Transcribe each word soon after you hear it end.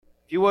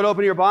If you would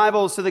open your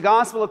Bibles to the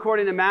Gospel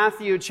according to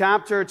Matthew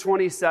chapter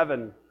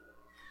 27.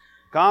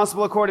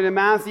 Gospel according to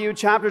Matthew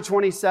chapter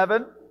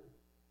 27.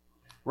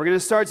 We're going to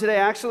start today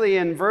actually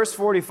in verse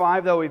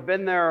 45, though we've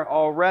been there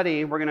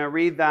already. We're going to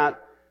read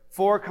that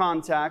for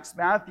context.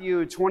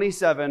 Matthew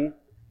 27,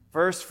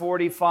 verse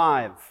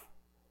 45.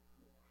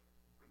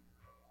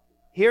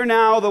 Hear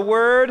now the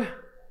word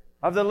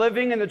of the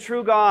living and the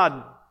true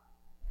God.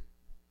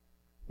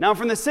 Now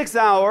from the 6th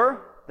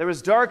hour there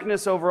was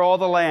darkness over all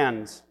the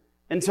land,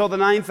 until the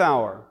 9th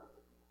hour.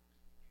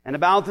 And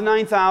about the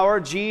 9th hour,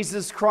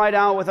 Jesus cried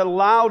out with a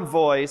loud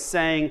voice,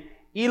 saying,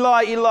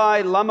 Eli,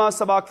 Eli, lama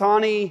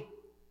sabachthani?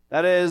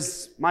 That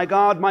is, my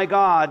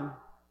God,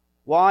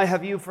 why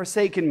have you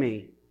forsaken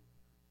me?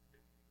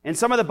 And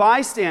some of the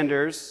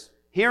bystanders,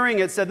 hearing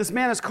it, said, this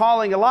man is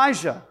calling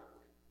Elijah.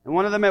 And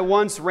one of them at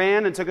once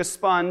ran and took a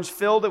sponge,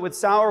 filled it with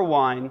sour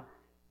wine,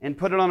 and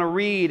put it on a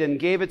reed and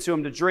gave it to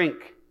him to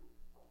drink.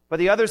 But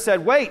the other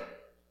said, wait,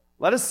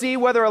 let us see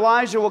whether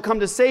Elijah will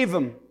come to save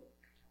him.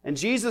 And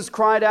Jesus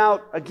cried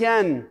out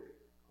again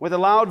with a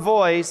loud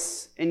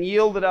voice and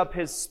yielded up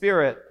his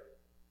spirit.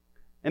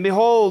 And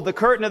behold, the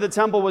curtain of the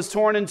temple was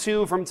torn in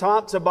two from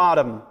top to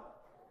bottom.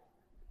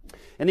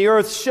 And the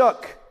earth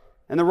shook,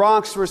 and the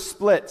rocks were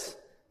split.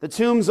 The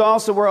tombs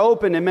also were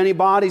opened, and many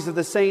bodies of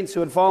the saints who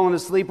had fallen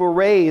asleep were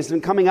raised.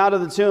 And coming out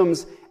of the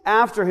tombs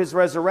after his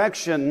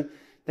resurrection,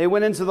 they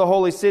went into the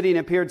holy city and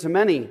appeared to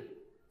many.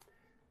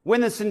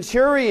 When the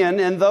centurion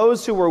and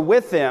those who were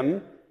with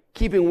him,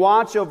 keeping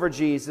watch over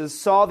Jesus,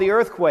 saw the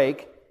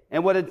earthquake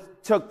and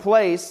what took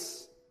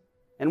place,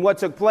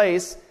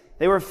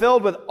 they were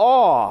filled with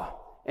awe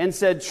and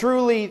said,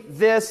 truly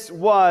this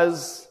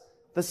was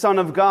the Son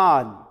of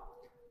God.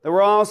 There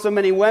were also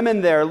many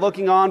women there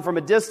looking on from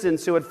a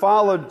distance who had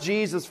followed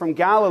Jesus from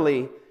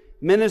Galilee,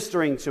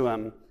 ministering to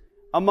him,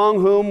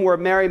 among whom were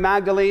Mary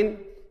Magdalene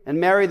and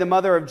Mary the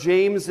mother of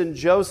James and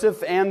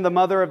Joseph and the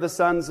mother of the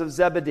sons of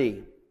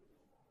Zebedee.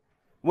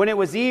 When it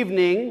was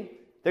evening,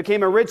 there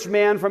came a rich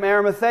man from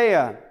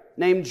Arimathea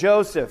named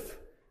Joseph,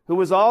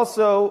 who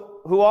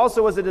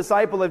also was a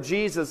disciple of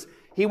Jesus.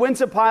 He went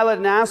to Pilate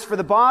and asked for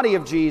the body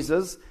of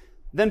Jesus.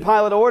 Then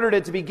Pilate ordered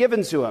it to be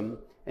given to him.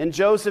 And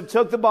Joseph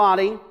took the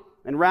body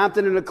and wrapped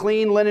it in a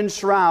clean linen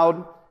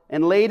shroud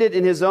and laid it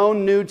in his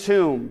own new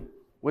tomb,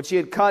 which he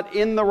had cut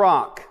in the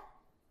rock.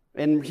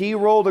 And he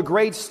rolled a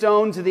great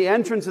stone to the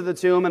entrance of the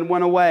tomb and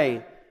went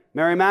away.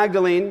 Mary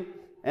Magdalene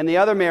and the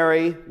other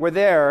Mary were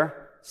there,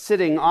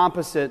 sitting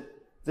opposite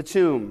the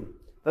tomb.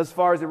 Thus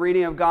far as the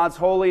reading of God's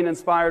holy and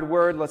inspired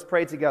word, let's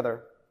pray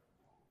together.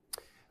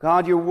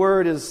 God, your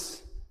word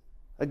is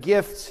a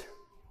gift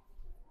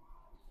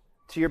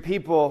to your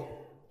people.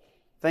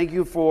 Thank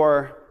you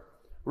for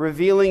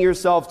revealing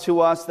yourself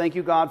to us. Thank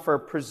you, God, for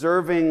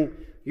preserving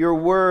your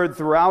word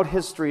throughout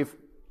history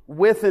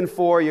with and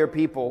for your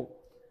people.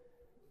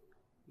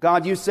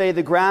 God, you say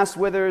the grass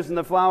withers and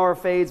the flower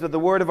fades, but the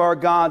word of our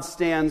God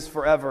stands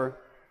forever.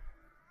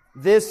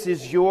 This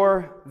is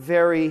your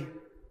very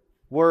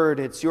word.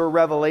 It's your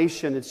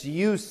revelation. It's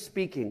you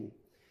speaking.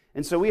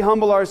 And so we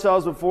humble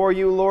ourselves before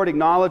you, Lord,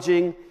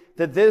 acknowledging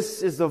that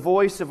this is the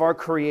voice of our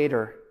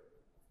Creator.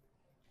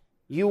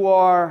 You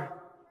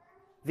are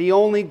the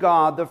only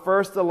God, the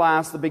first, the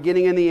last, the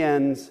beginning and the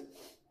end.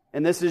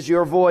 And this is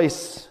your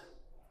voice.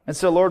 And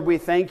so, Lord, we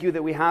thank you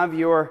that we have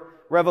your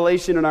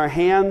revelation in our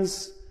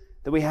hands,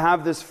 that we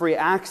have this free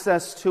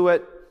access to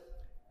it.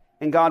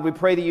 And God, we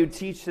pray that you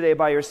teach today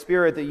by your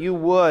Spirit, that you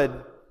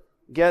would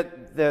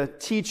get the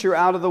teacher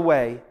out of the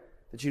way,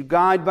 that you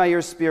guide by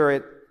your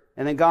Spirit,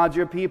 and that God,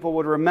 your people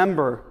would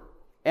remember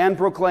and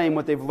proclaim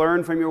what they've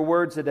learned from your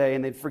word today,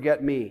 and they'd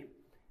forget me.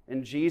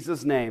 In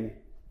Jesus' name,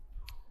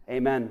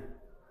 amen.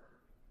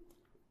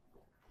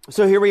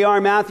 So here we are,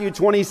 Matthew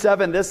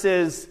 27. This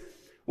is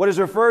what is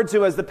referred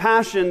to as the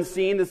Passion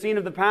scene, the scene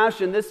of the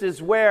Passion. This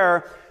is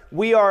where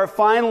we are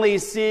finally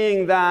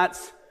seeing that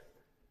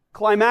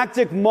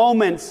climactic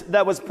moment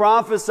that was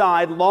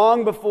prophesied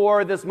long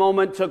before this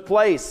moment took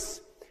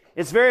place.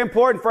 It's very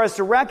important for us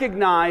to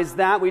recognize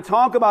that. We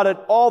talk about it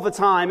all the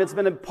time. It's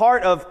been a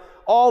part of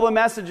all the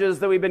messages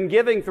that we've been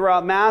giving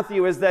throughout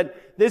Matthew, is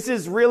that this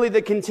is really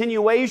the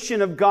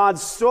continuation of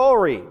God's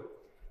story.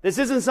 This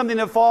isn't something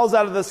that falls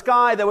out of the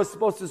sky that was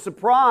supposed to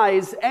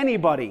surprise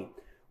anybody.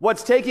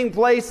 What's taking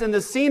place in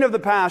the scene of the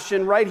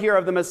Passion right here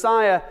of the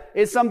Messiah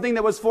is something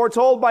that was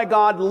foretold by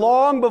God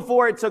long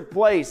before it took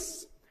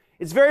place.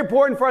 It's very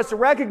important for us to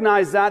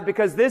recognize that,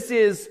 because this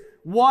is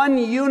one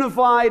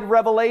unified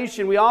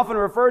revelation. We often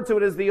refer to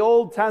it as the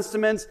Old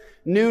Testament,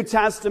 New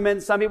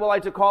Testament. Some people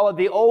like to call it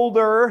the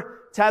Older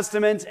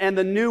Testament and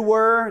the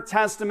Newer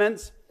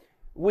Testament.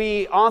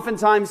 We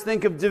oftentimes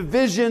think of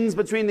divisions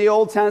between the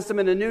Old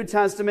Testament and New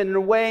Testament in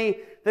a way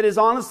that is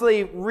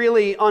honestly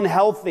really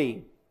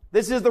unhealthy.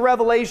 This is the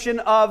revelation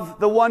of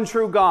the one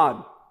true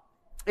God.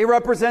 It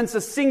represents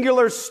a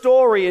singular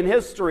story in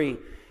history.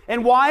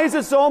 And why is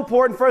it so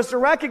important for us to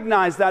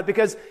recognize that?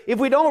 Because if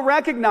we don't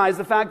recognize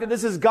the fact that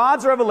this is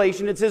God's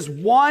revelation, it's His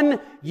one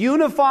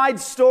unified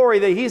story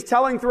that He's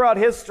telling throughout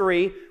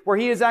history, where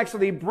He is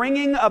actually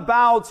bringing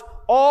about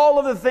all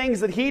of the things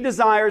that He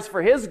desires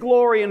for His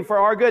glory and for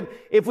our good.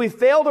 If we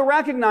fail to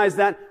recognize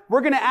that,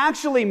 we're going to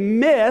actually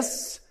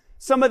miss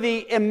some of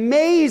the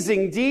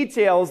amazing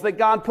details that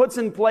God puts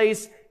in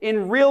place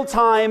in real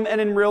time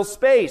and in real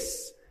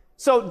space.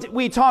 So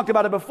we talked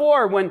about it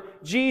before when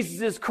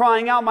Jesus is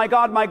crying out, my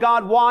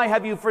God, why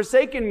have you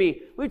forsaken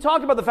me? We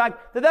talked about the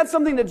fact that that's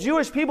something that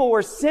Jewish people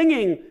were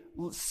singing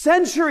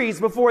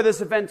centuries before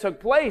this event took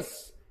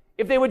place.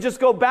 If they would just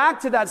go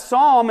back to that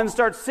psalm and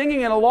start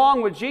singing it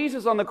along with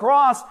Jesus on the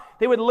cross,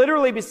 they would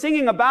literally be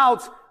singing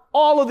about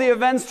all of the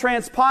events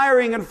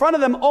transpiring in front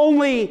of them.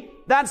 Only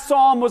that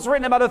psalm was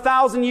written about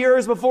 1,000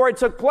 years before it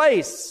took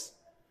place.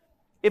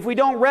 If we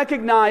don't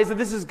recognize that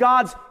this is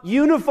God's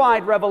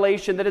unified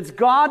revelation, that it's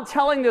God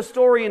telling the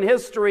story in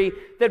history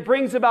that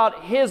brings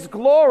about His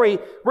glory,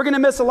 we're going to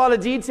miss a lot of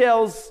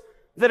details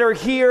that are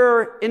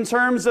here in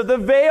terms of the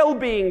veil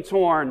being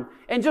torn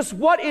and just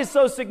what is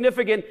so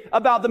significant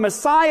about the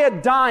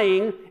Messiah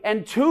dying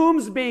and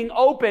tombs being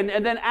open.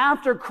 And then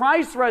after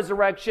Christ's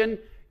resurrection,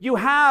 you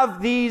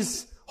have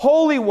these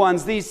holy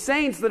ones, these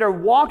saints that are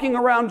walking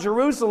around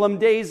Jerusalem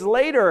days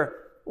later.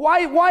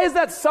 Why is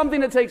that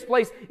something that takes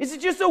place? Is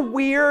it just a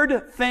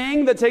weird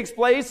thing that takes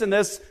place in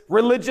this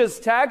religious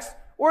text?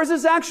 Or is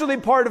this actually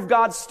part of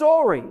God's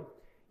story?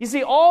 You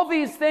see, all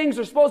these things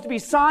are supposed to be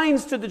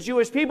signs to the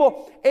Jewish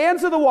people and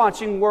to the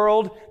watching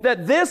world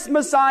that this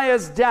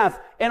Messiah's death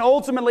and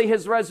ultimately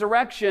His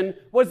resurrection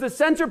was the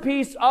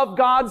centerpiece of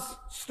God's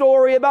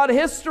story about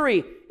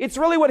history. It's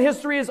really what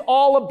history is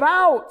all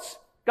about.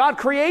 God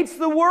creates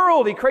the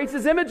world. He creates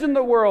His image in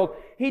the world.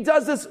 He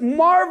does this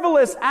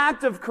marvelous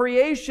act of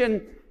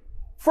creation.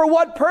 For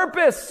what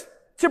purpose?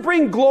 To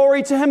bring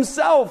glory to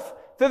Himself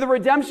through the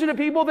redemption of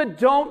people that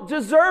don't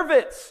deserve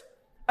it.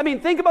 I mean,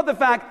 think about the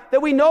fact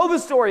that we know the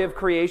story of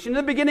creation. In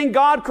the beginning,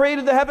 God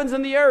created the heavens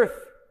and the earth.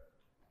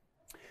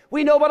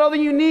 We know about all the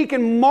unique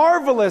and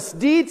marvelous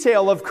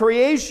detail of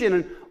creation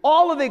and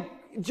all of the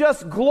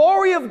just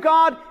glory of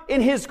God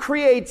in His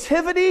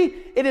creativity.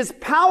 It is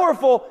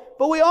powerful,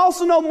 but we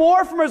also know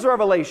more from His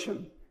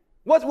revelation.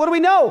 What do we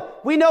know?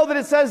 We know that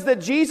it says that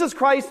Jesus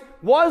Christ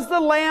was the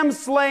Lamb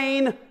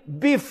slain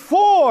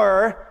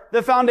before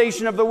the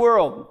foundation of the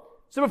world.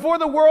 So before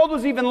the world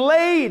was even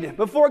laid,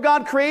 before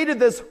God created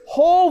this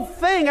whole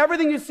thing,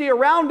 everything you see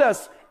around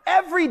us,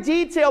 every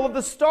detail of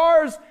the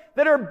stars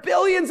that are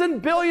billions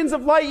and billions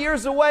of light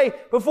years away,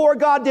 before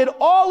God did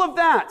all of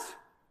that,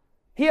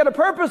 He had a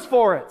purpose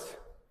for it.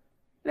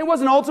 And it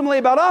wasn't ultimately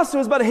about us, it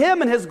was about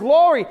Him and His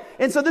glory.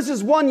 And so this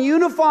is one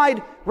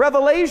unified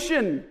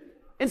revelation.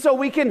 And so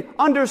we can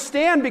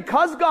understand,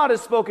 because God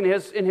has spoken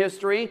in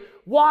history,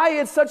 why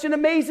it's such an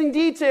amazing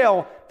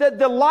detail that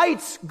the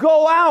lights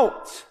go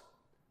out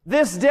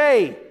this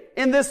day,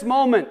 in this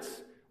moment.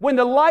 When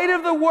the light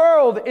of the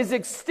world is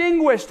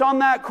extinguished on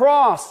that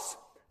cross,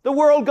 the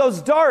world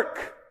goes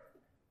dark.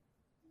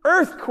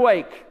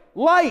 Earthquake,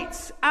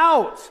 lights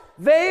out,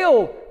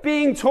 veil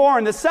being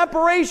torn, the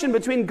separation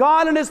between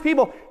God and His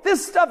people.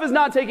 This stuff is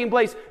not taking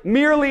place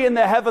merely in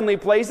the heavenly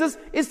places.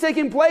 It's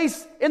taking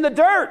place in the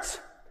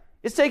dirt.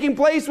 It's taking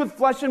place with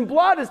flesh and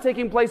blood. It's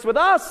taking place with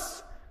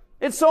us.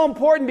 It's so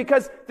important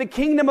because the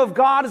kingdom of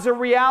God is a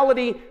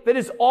reality that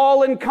is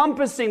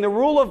all-encompassing. The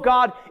rule of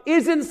God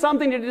isn't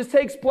something that just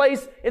takes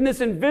place in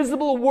this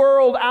invisible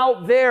world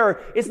out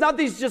there. It's not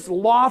these just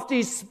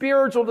lofty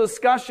spiritual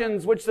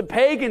discussions which the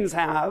pagans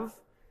have,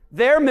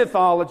 their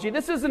mythology.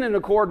 This isn't in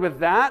accord with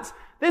that.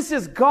 This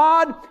is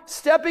God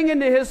stepping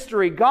into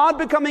history, God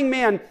becoming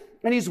man,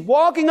 and He's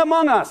walking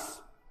among us.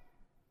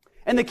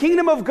 And the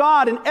kingdom of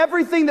God and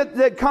everything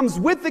that comes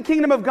with the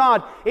kingdom of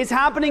God is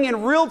happening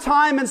in real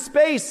time and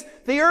space.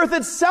 The earth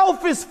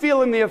itself is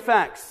feeling the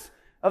effects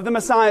of the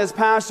Messiah's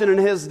passion and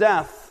His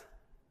death.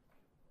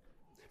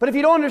 But if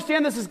you don't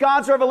understand this is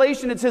God's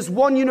revelation, it's His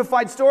one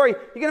unified story,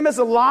 you're going to miss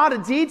a lot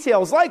of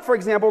details. Like, for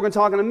example, we're going to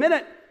talk in a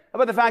minute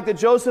about the fact that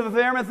Joseph of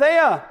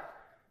Arimathea,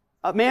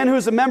 a man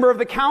who's a member of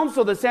the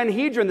council, the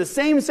Sanhedrin, the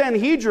same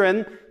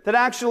Sanhedrin that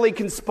actually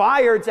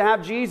conspired to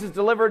have Jesus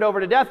delivered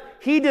over to death.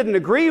 He didn't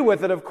agree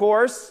with it, of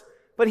course,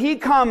 but he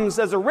comes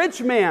as a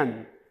rich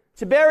man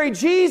to bury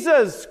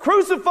Jesus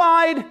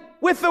crucified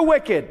with the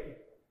wicked,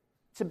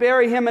 to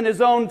bury Him in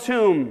His own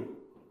tomb,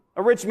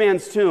 a rich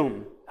man's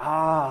tomb.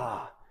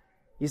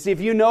 You see,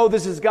 if you know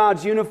this is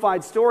God's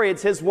unified story,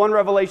 it's His one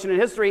revelation in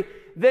history,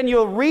 then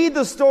you'll read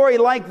the story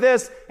like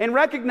this and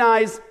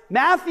recognize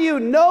Matthew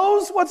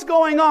knows what's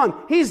going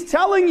on. He's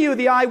telling you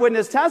the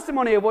eyewitness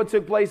testimony of what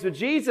took place with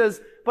Jesus,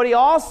 but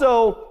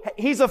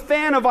he's a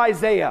fan of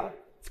Isaiah.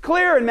 It's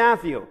clear in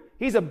Matthew.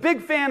 He's a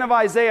big fan of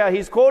Isaiah.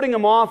 He's quoting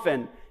him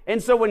often.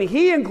 And so when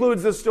he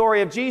includes the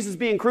story of Jesus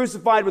being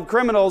crucified with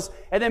criminals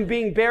and then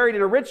being buried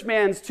in a rich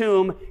man's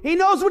tomb, he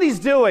knows what he's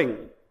doing.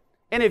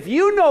 And if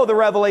you know the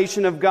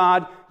revelation of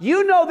God,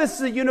 you know this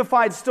is a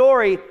unified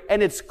story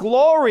and it's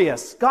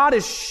glorious. God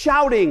is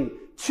shouting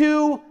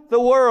to the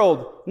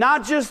world,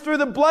 not just through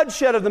the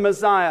bloodshed of the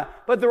Messiah,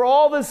 but through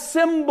all the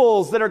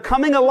symbols that are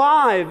coming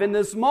alive in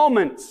this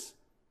moment.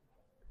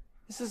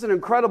 This is an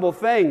incredible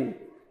thing.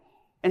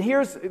 And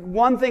here's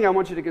one thing I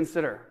want you to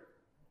consider.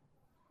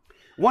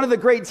 One of the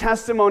great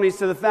testimonies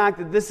to the fact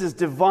that this is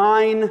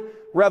divine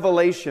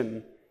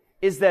revelation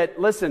is that,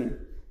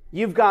 listen,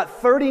 you've got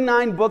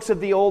 39 books of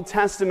the Old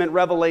Testament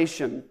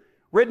revelation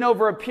written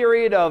over a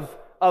period of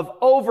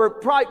over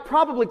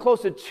probably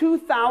close to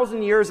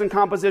 2,000 years in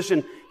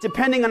composition,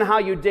 depending on how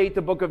you date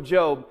the book of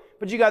Job.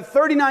 But you got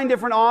 39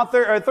 different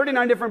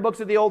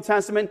books of the Old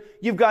Testament.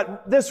 You've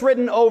got this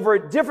written over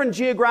different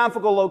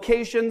geographical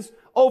locations,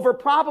 over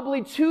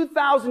probably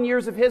 2,000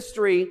 years of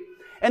history.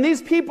 And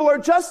these people are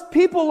just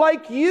people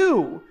like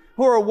you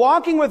who are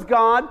walking with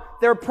God.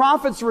 They're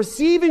prophets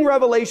receiving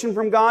revelation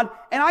from God.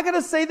 And I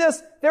gotta say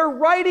this, they're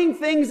writing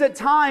things at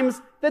times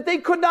that they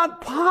could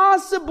not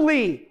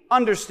possibly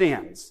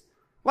understand.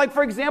 Like,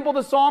 for example,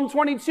 the Psalm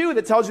 22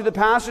 that tells you the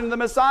passion of the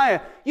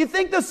Messiah. You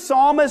think the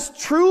psalmist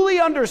truly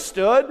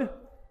understood,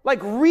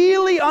 like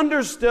really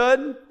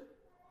understood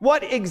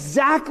what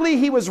exactly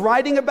he was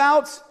writing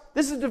about?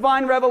 This is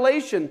divine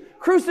revelation.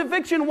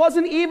 Crucifixion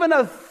wasn't even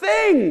a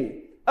thing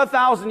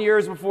 1,000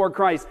 years before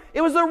Christ.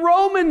 It was the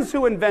Romans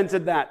who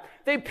invented that.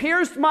 They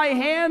pierced my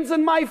hands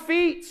and my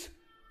feet.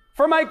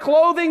 For my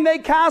clothing they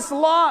cast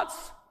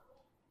lots.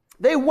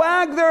 They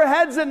wagged their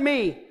heads at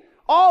me.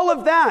 All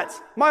of that.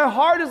 My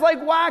heart is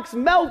like wax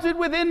melted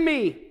within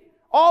me.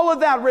 All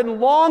of that written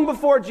long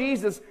before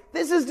Jesus.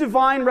 This is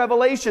divine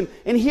revelation.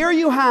 And here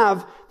you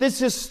have this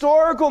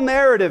historical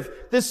narrative,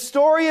 this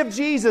story of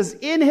Jesus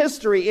in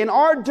history, in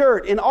our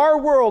dirt, in our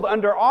world,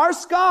 under our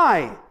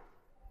sky.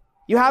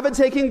 You have it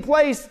taking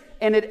place,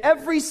 and at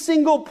every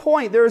single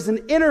point there is an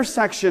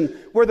intersection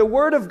where the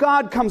Word of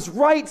God comes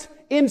right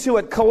into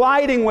it,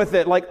 colliding with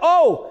it. Like,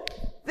 oh,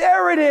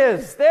 there it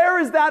is. There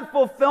is that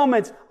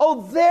fulfillment.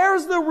 Oh,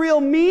 there's the real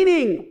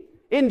meaning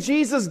in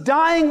Jesus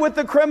dying with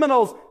the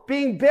criminals,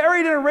 being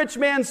buried in a rich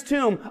man's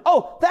tomb.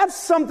 Oh, that's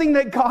something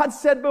that God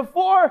said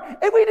before,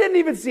 and we didn't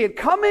even see it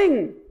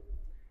coming.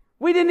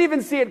 We didn't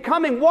even see it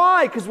coming.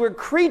 Why? Because we're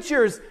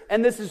creatures,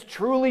 and this is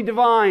truly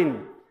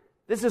divine.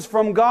 This is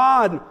from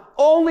God.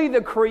 Only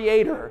the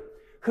Creator,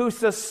 who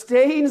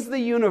sustains the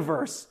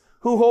universe,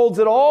 who holds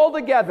it all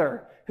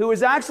together, who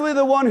is actually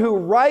the one who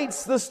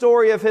writes the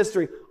story of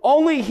history.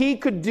 Only He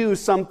could do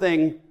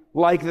something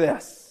like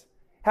this.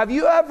 Have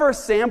you ever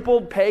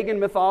sampled pagan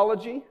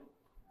mythology?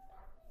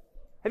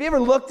 Have you ever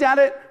looked at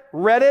it,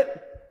 read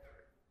it?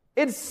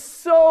 It's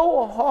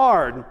so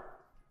hard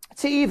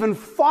to even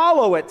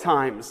follow at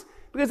times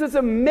because it's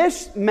a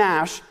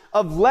mishmash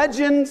of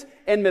legend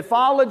and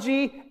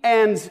mythology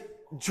and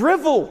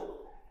drivel.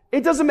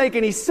 It doesn't make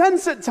any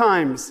sense at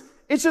times.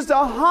 It's just a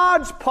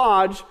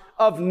hodgepodge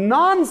of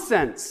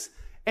nonsense.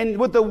 And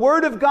with the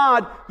Word of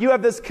God, you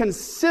have this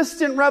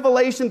consistent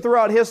revelation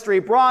throughout history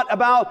brought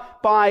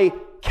about by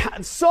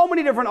so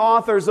many different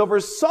authors over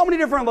so many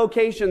different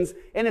locations,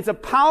 and it's a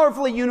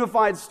powerfully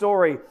unified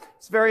story.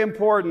 It's very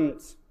important.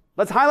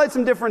 Let's highlight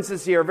some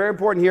differences here, very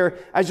important here,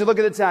 as you look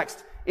at the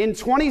text. In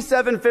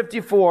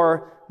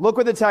 27:54, look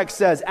what the text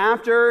says.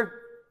 After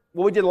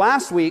what we did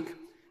last week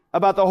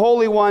about the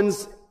holy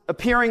ones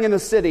appearing in the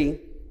city,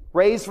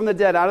 raised from the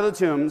dead out of the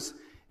tombs,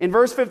 in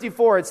verse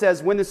 54 it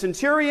says, when the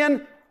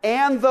centurion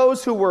and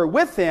those who were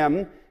with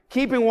him,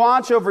 keeping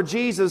watch over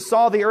Jesus,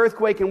 saw the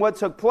earthquake and what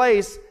took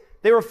place,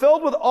 they were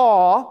filled with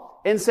awe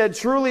and said,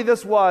 truly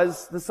this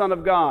was the Son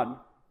of God.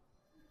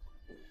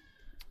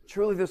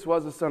 Truly this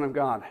was the Son of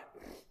God.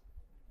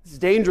 This is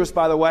dangerous,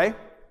 by the way.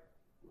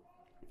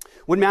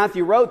 When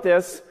Matthew wrote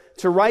this,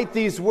 to write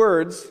these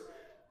words,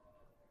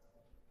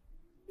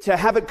 to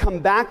have it come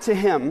back to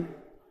him,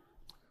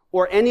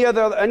 or any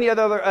other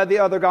of the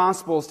other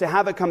Gospels, to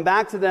have it come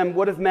back to them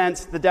would have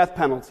meant the death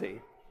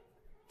penalty.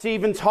 To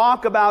even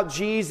talk about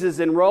Jesus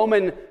and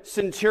Roman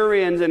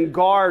centurions and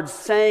guards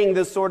saying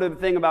this sort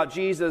of thing about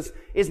Jesus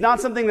is not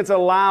something that's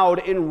allowed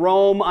in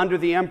Rome under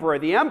the emperor.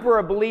 The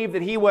emperor believed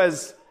that he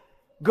was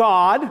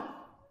God.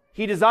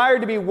 He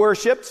desired to be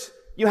worshipped.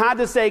 You had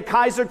to say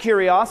Kaiser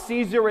Kyrios,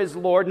 Caesar is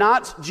Lord,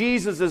 not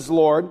Jesus is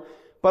Lord.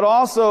 But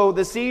also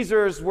the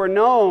Caesars were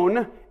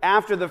known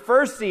after the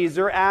first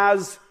Caesar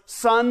as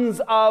sons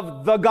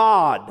of the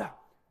God.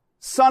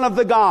 Son of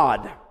the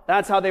God.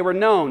 That's how they were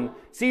known.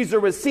 Caesar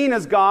was seen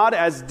as God,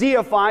 as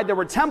deified. There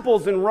were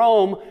temples in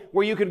Rome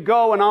where you could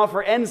go and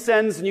offer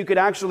incense and you could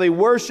actually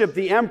worship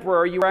the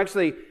emperor. You were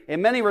actually,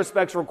 in many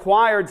respects,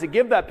 required to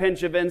give that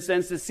pinch of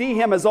incense to see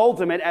him as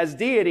ultimate, as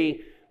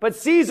deity. But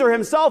Caesar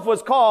himself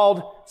was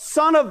called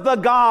Son of the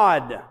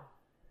God.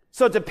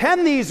 So to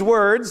pen these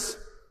words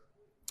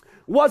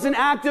was an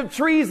act of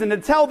treason. To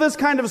tell this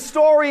kind of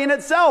story in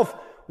itself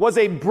was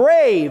a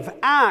brave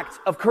act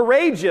of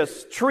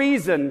courageous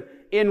treason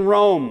in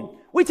Rome.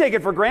 We take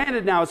it for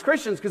granted now as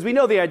Christians because we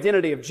know the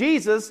identity of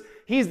Jesus.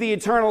 He's the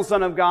eternal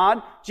Son of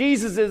God.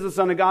 Jesus is the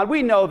Son of God.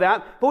 We know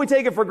that. But we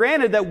take it for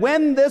granted that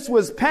when this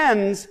was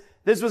penned,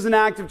 this was an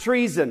act of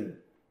treason.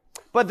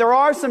 But there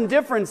are some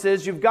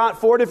differences. You've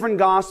got 4 different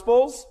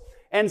Gospels,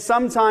 and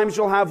sometimes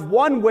you'll have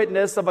one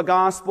witness of a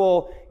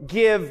Gospel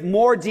give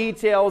more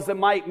details that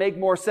might make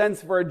more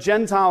sense for a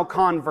Gentile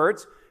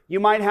convert. You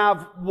might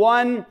have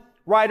one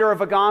writer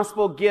of a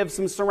Gospel give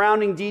some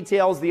surrounding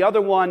details the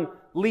other one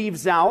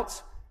leaves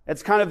out.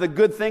 It's kind of the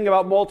good thing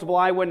about multiple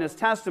eyewitness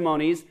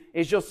testimonies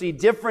is you'll see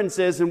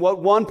differences in what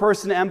one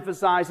person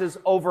emphasizes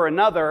over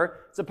another.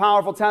 It's a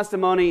powerful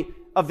testimony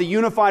of the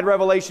unified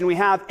revelation we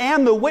have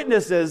and the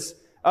witnesses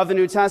of the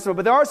New Testament.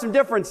 But there are some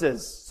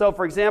differences. So,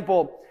 for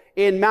example,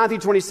 in Matthew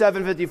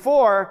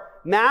 27:54,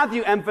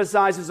 Matthew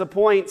emphasizes a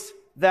point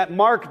that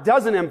Mark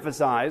doesn't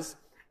emphasize.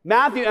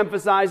 Matthew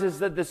emphasizes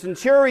that the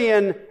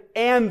centurion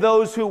and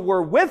those who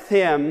were with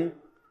him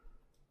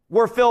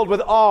were filled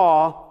with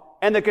awe,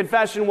 and the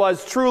confession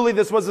was, truly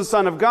this was the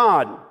Son of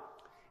God.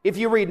 If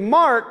you read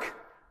Mark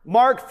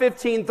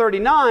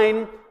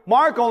 15:39,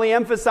 Mark only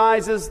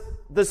emphasizes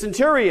the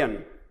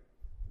centurion,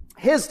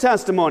 his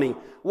testimony,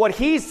 what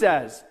he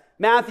says.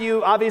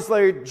 Matthew,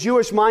 obviously a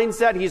Jewish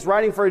mindset, he's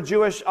writing for a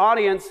Jewish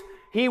audience.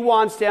 He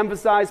wants to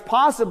emphasize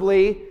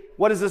possibly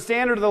what is the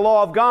standard of the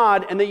law of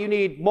God and that you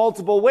need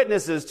multiple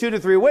witnesses, 2 to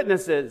 3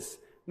 witnesses.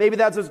 Maybe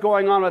that's what's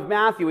going on with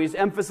Matthew. He's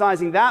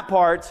emphasizing that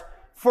part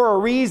for a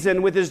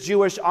reason with his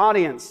Jewish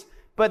audience.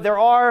 But there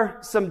are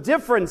some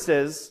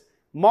differences.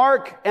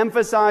 Mark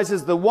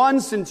emphasizes the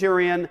one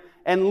centurion,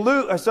 and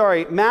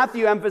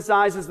Matthew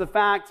emphasizes the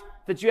fact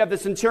that you have the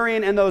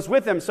centurion and those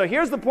with him. So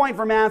here's the point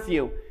for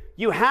Matthew.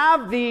 You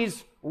have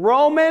these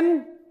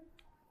Roman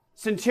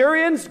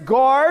centurions,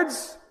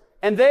 guards,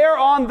 and they are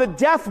on the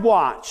death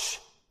watch.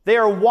 They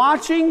are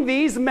watching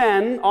these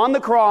men on the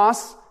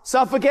cross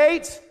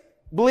suffocate,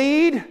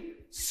 bleed,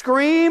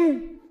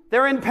 scream.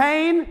 They're in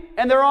pain,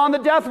 and they're on the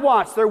death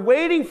watch. They're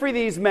waiting for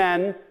these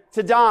men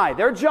to die.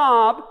 Their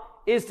job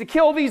is to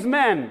kill these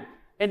men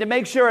and to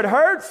make sure it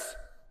hurts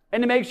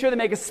and to make sure they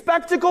make a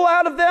spectacle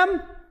out of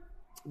them.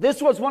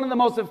 This was one of the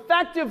most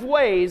effective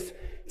ways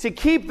to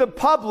keep the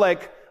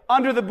public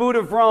under the boot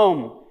of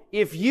Rome.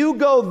 If you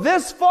go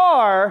this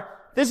far,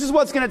 this is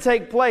what's going to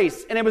take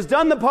place. And it was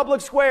done in the public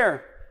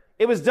square.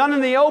 It was done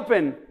in the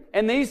open.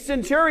 And these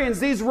centurions,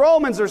 these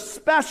Romans are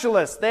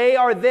specialists. They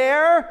are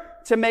there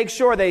to make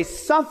sure they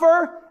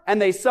suffer,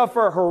 and they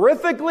suffer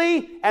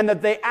horrifically, and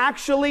that they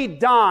actually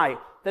die.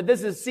 That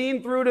this is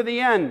seen through to the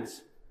end.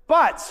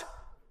 But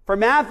for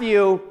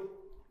Matthew,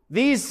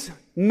 these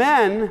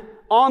men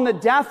on the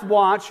death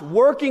watch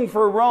working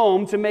for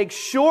Rome to make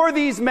sure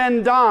these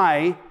men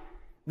die,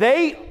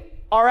 they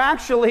are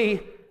actually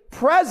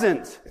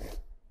present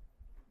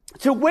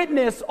to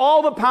witness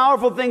all the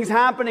powerful things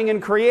happening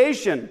in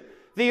creation.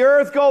 The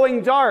earth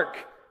going dark.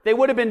 They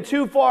would have been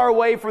too far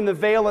away from the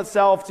veil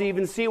itself to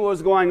even see what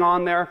was going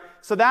on there.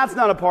 So that's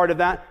not a part of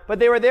that. But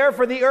they were there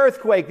for the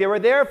earthquake. They were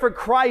there for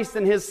Christ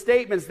and his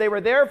statements. They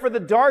were there for the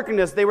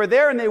darkness. They were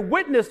there and they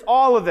witnessed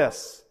all of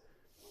this.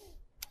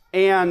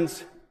 And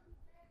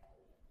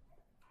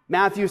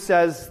Matthew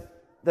says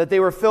that they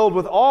were filled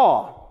with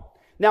awe.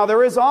 Now,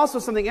 there is also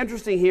something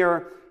interesting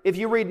here. If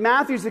you read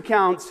Matthew's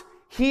account,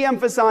 he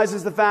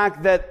emphasizes the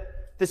fact that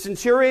the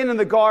centurion and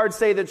the guard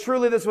say that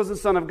truly this was the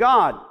Son of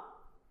God.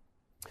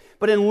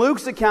 But in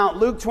Luke's account,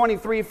 Luke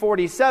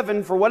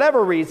 23:47, for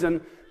whatever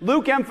reason,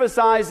 Luke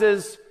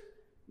emphasizes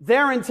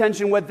their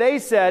intention, what they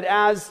said,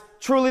 as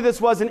truly this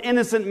was an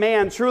innocent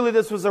man, truly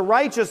this was a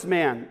righteous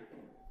man.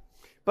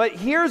 But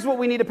here's what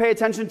we need to pay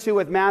attention to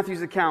with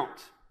Matthew's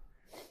account.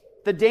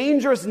 The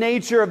dangerous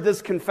nature of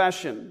this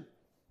confession.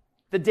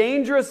 The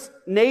dangerous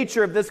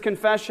nature of this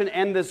confession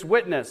and this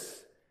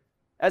witness.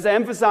 As I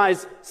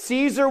emphasize,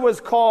 Caesar was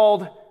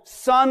called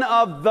Son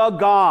of the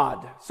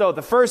God. So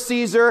the first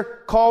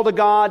Caesar called a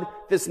God.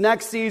 This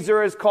next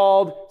Caesar is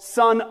called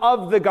Son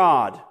of the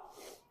God.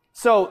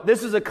 So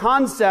this is a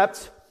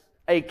concept,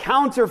 a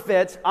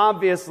counterfeit,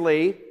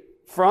 obviously,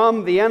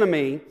 from the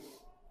enemy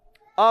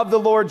of the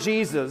Lord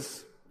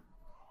Jesus.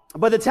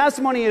 But the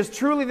testimony is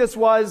truly this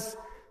was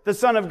the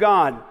Son of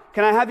God.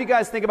 Can I have you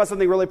guys think about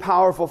something really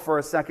powerful for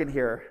a second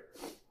here?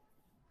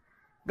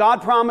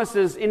 God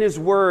promises in his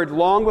word,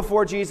 long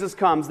before Jesus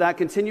comes, that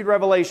continued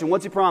revelation.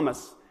 What's he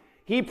promise?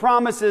 He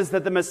promises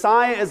that the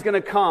Messiah is going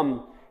to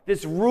come.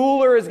 This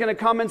ruler is going to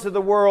come into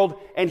the world,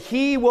 and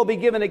he will be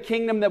given a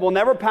kingdom that will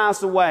never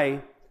pass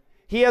away.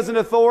 He has an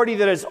authority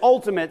that is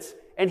ultimate,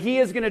 and he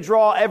is going to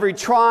draw every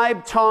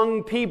tribe,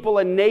 tongue, people,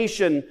 and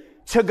nation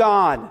to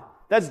God.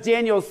 That's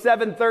Daniel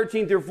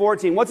 7:13 through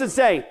 14. What's it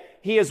say?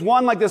 He is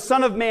one like the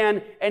Son of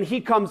Man, and he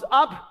comes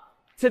up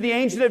to the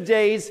Ancient of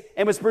Days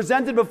and was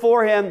presented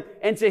before him,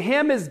 and to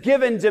him is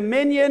given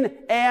dominion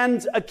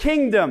and a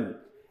kingdom.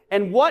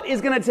 And what is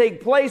going to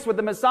take place with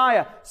the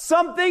Messiah?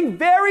 Something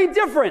very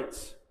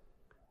different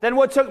than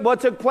what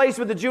took place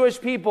with the Jewish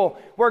people,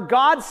 where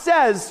God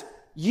says,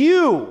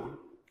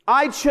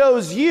 I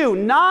chose you,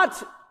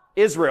 not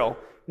Israel,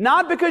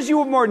 not because you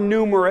were more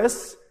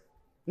numerous,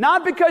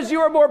 not because you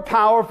were more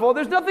powerful.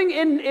 There's nothing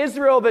in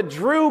Israel that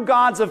drew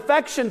God's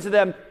affection to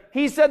them.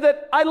 He said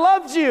that I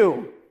loved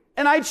you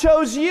and I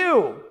chose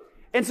you.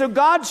 And so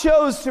God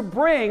chose to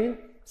bring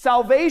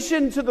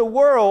salvation to the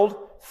world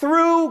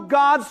through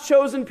God's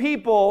chosen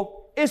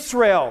people,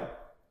 Israel.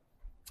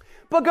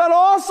 But God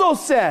also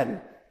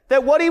said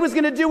That what he was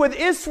going to do with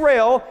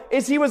Israel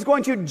is he was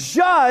going to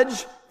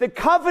judge the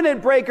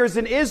covenant breakers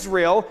in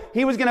Israel.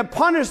 He was going to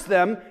punish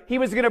them. He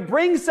was going to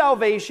bring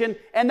salvation,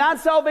 and that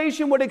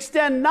salvation would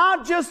extend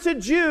not just to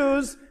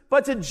Jews,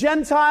 but to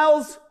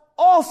Gentiles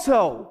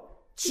also.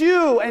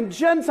 Jew and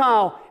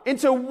Gentile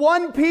into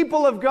one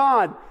people of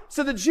God.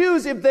 So the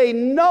Jews, if they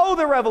know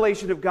the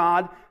revelation of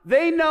God,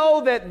 they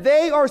know that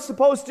they are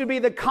supposed to be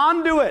the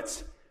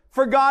conduit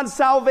for God's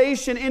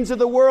salvation into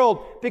the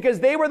world, because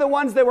they were the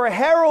ones that were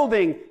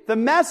heralding the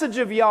message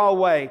of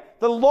Yahweh,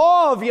 the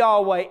law of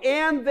Yahweh,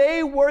 and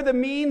they were the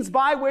means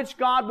by which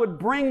God would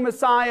bring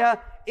Messiah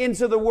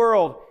into the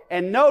world.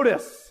 And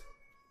notice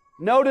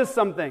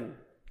something.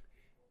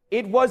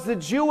 It was the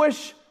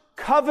Jewish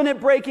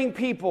covenant-breaking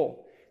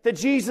people that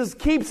Jesus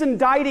keeps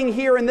indicting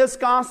here in this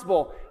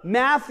gospel.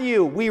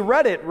 Matthew, we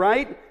read it,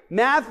 right?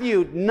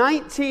 Matthew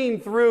 19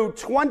 through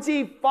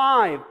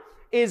 25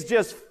 is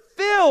just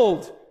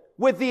filled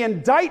with the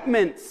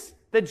indictments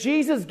that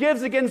Jesus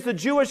gives against the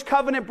Jewish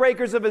covenant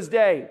breakers of his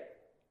day.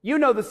 You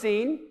know the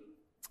scene.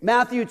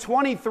 Matthew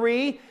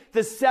 23,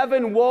 the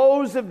 7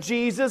 woes of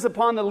Jesus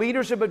upon the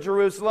leadership of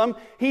Jerusalem.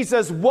 He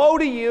says, woe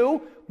to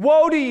you,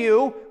 woe to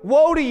you,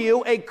 woe to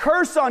you, a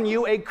curse on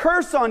you, a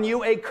curse on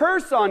you, a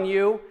curse on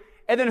you.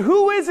 And then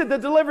who is it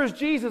that delivers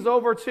Jesus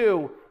over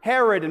to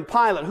Herod and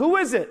Pilate? Who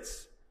is it?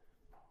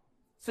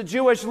 It's the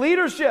Jewish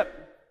leadership.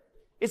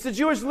 It's the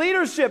Jewish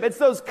leadership. It's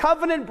those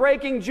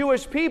covenant-breaking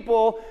Jewish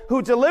people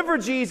who deliver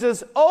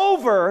Jesus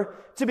over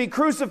to be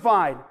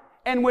crucified.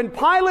 And when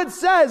Pilate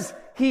says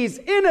he's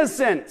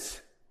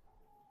innocent,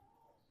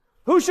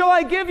 who shall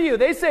I give you?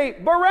 They say,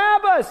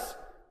 Barabbas.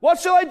 What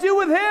shall I do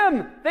with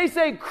him? They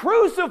say,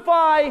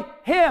 crucify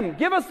him.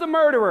 Give us the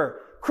murderer.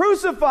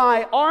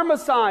 Crucify our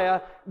Messiah.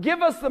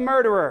 Give us the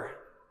murderer.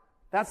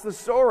 That's the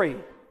story.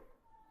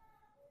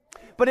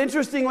 But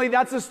interestingly,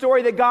 that's a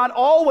story that God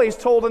always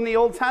told in the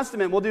Old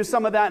Testament. We'll do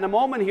some of that in a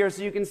moment here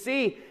so you can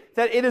see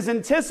that it is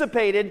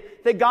anticipated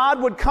that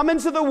God would come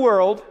into the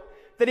world,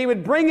 that he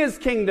would bring his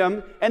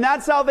kingdom, and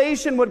that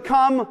salvation would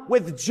come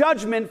with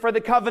judgment for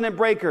the covenant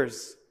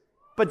breakers.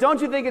 But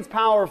don't you think it's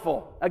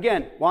powerful?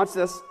 Again, watch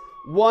this.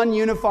 One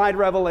unified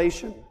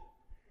revelation.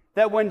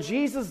 That when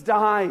Jesus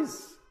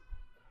dies,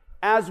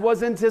 as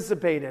was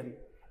anticipated,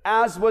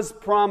 as was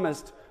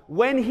promised,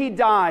 when he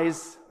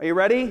dies, are you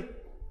ready?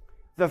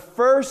 The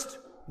first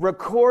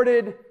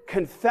recorded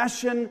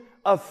confession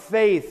of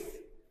faith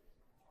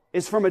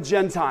is from a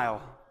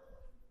Gentile,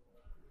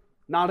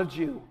 not a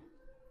Jew.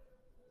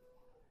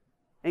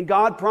 And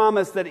God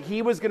promised that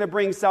he was going to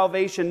bring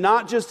salvation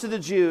not just to the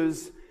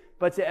Jews,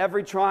 but to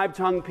every tribe,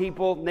 tongue,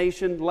 people,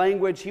 nation,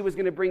 language. He was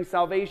going to bring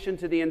salvation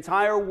to the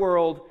entire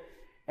world.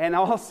 And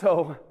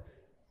also,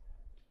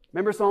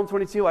 remember Psalm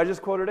 22? I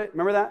just quoted it.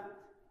 Remember that?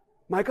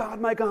 My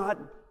God,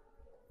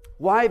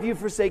 why have you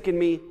forsaken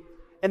me?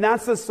 And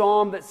that's the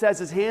psalm that says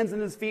his hands and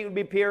his feet would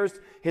be pierced,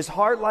 his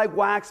heart like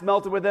wax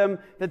melted with him,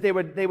 that they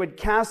would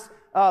cast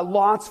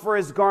lots for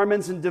his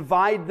garments and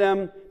divide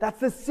them. That's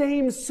the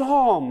same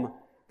psalm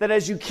that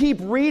as you keep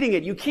reading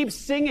it, you keep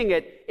singing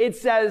it, it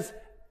says,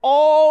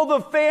 all the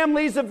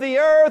families of the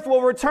earth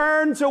will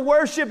return to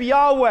worship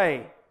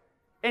Yahweh.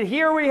 And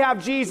here we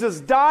have Jesus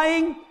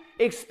dying,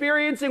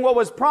 experiencing what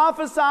was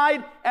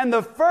prophesied, and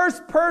the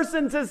first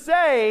person to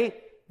say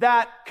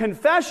that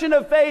confession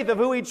of faith of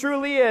who he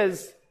truly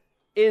is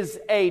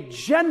a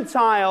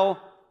Gentile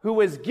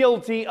who is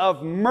guilty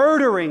of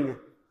murdering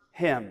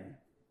him.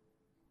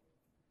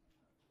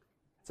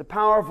 It's a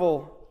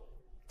powerful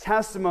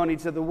testimony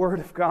to the Word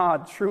of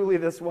God. Truly,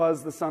 this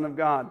was the Son of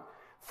God.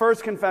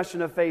 First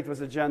confession of faith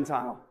was a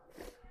Gentile.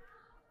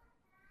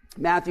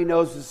 Matthew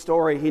knows the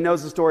story. He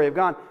knows the story of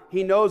God.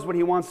 He knows what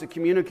he wants to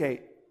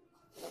communicate.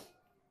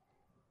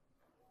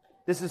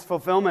 This is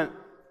fulfillment.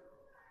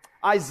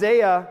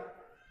 Isaiah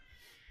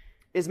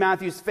is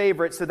Matthew's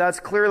favorite, so that's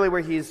clearly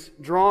where he's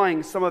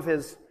drawing some of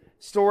his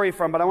story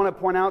from. But I want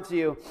to point out to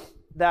you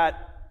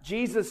that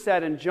Jesus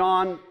said in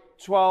John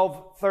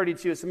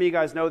 12:32, some of you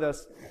guys know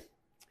this,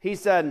 he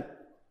said,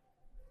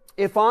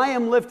 if I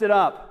am lifted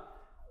up,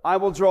 I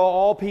will draw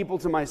all people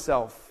to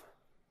myself.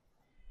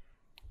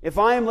 If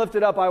I am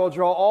lifted up, I will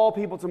draw all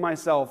people to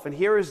myself. And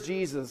here is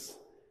Jesus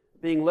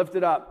being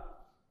lifted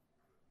up.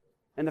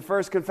 And the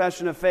first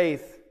confession of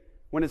faith,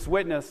 when it's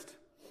witnessed,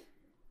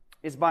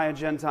 is by a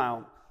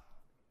Gentile.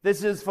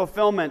 This is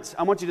fulfillment.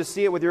 I want you to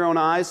see it with your own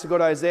eyes. So go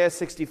to Isaiah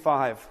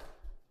 65.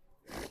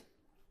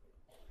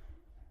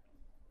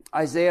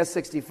 Isaiah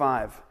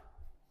 65.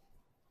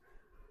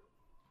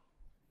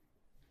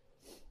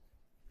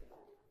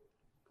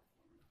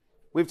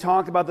 We've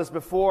talked about this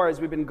before as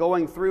we've been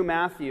going through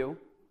Matthew.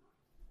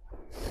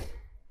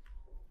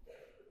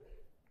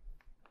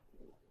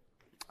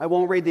 I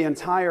won't read the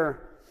entire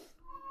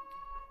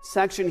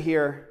section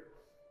here,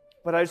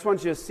 but I just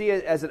want you to see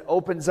it as it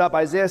opens up.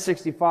 Isaiah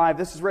 65,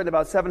 this is written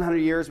about 700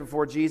 years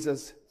before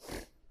Jesus.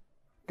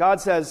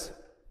 God says,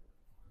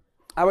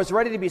 I was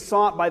ready to be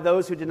sought by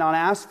those who did not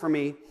ask for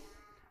me.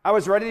 I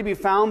was ready to be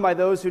found by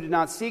those who did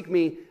not seek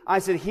me. I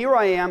said, here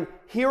I am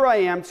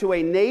to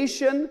a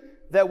nation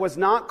that was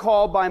not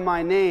called by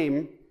my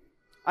name.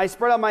 I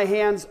spread out my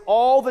hands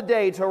all the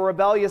day to a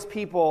rebellious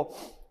people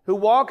who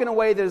walk in a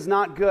way that is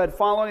not good,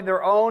 following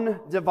their own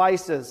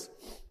devices.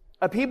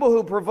 A people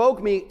who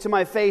provoke me to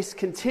my face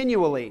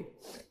continually,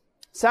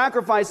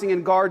 sacrificing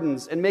in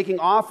gardens and making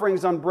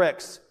offerings on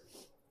bricks,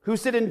 who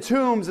sit in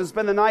tombs and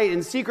spend the night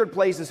in secret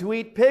places, who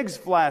eat pig's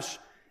flesh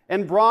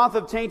and broth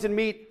of tainted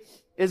meat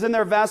is in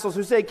their vessels,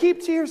 who say,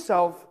 keep to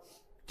yourself,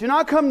 do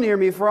not come near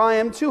me, for I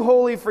am too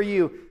holy for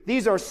you.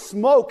 These are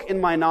smoke in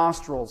my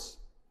nostrils,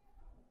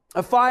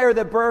 a fire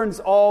that burns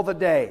all the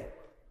day.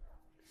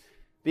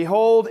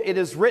 Behold, it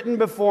is written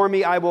before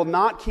me, I will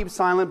not keep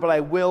silent, but I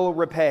will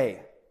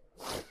repay.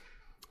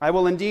 I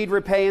will indeed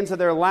repay into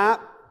their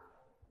lap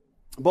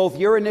both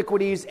your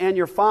iniquities and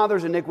your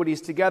father's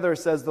iniquities together,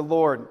 says the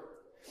Lord.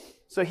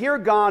 So here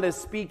God is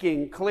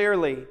speaking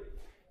clearly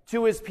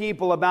to his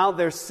people about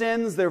their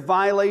sins, their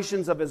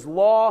violations of his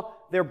law,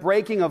 their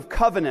breaking of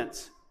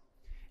covenant.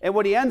 And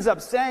what he ends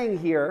up saying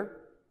here,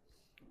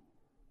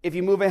 if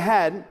you move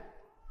ahead,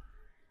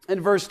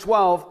 in verse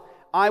 12,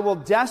 I will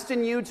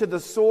destine you to the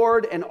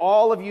sword, and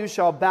all of you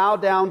shall bow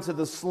down to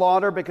the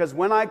slaughter, because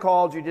when I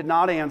called, you did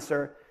not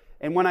answer,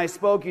 and when I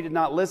spoke, you did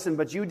not listen,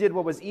 but you did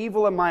what was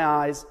evil in my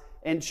eyes,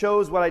 and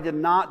chose what I did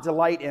not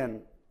delight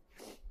in.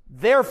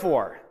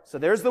 Therefore, so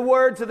there's the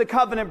word to the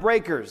covenant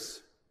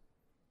breakers.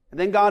 And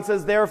then God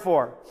says,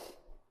 therefore,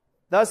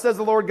 thus says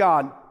the Lord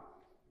God,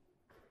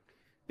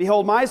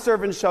 behold, my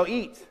servants shall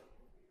eat,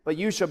 but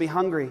you shall be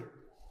hungry.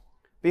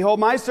 Behold,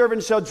 my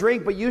servants shall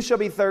drink, but you shall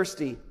be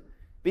thirsty.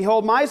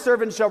 Behold, my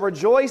servants shall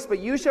rejoice, but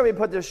you shall be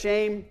put to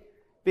shame.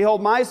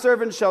 Behold, my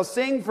servants shall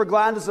sing for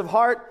gladness of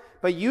heart,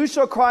 but you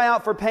shall cry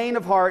out for pain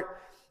of heart,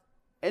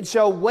 and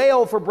shall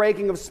wail for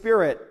breaking of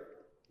spirit.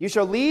 You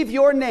shall leave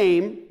your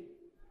name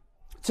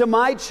to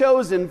my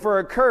chosen for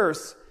a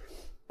curse,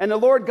 and the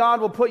Lord God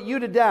will put you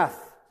to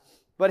death,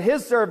 but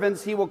his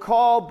servants he will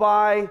call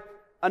by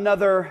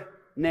another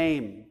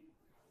name.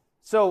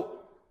 So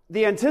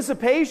the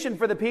anticipation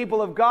for the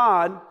people of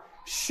God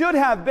should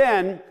have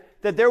been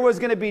that there was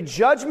going to be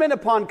judgment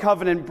upon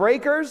covenant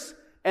breakers,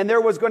 and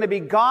there was going to be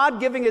God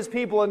giving his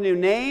people a new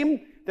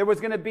name. There was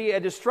going to be a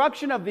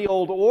destruction of the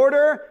old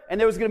order, and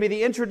there was going to be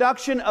the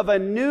introduction of a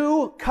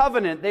new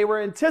covenant. They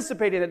were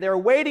anticipating it. They were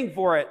waiting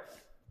for it.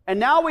 And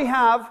now we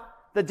have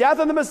the death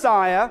of the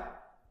Messiah,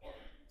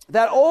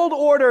 that old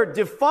order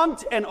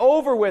defunct and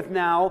over with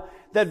now.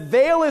 That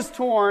veil is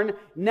torn.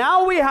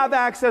 Now we have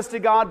access to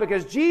God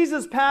because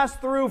Jesus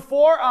passed through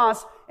for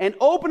us and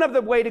opened up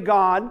the way to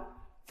God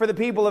for the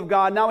people of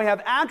God. Now we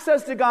have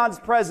access to God's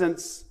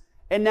presence.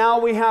 And now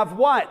we have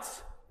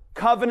what?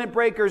 Covenant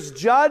breakers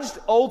judged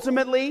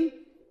ultimately.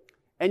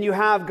 And you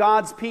have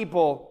God's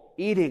people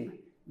eating,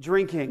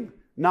 drinking,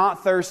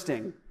 not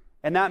thirsting.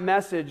 And that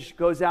message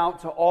goes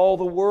out to all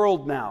the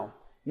world now.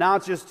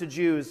 Not just to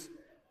Jews,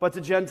 but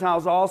to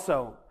Gentiles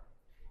also.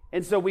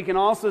 And so we can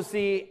also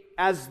see,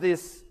 as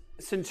this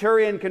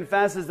centurion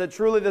confesses that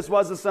truly this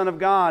was the Son of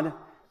God,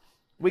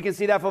 we can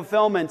see that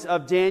fulfillment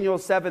of Daniel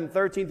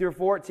 7:13 through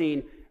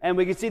 14. And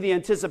we can see the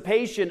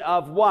anticipation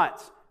of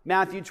what?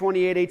 Matthew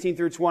 28:18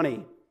 through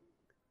 20.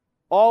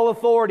 All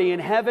authority in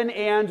heaven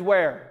and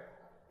where?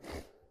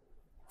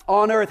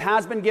 On earth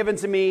has been given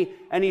to me.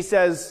 And he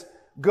says,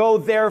 go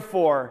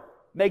therefore,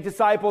 make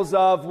disciples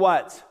of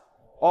what?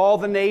 All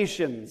the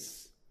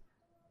nations,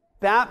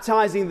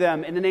 baptizing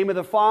them in the name of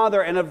the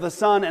Father and of the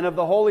Son and of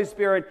the Holy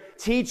Spirit,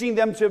 teaching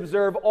them to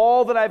observe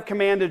all that I've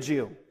commanded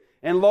you.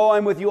 And lo,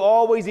 I'm with you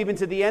always, even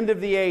to the end of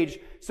the age.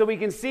 So we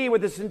can see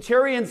with the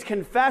centurion's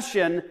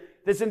confession,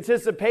 this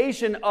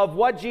anticipation of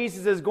what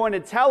Jesus is going to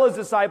tell his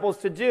disciples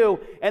to do.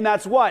 And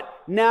that's what?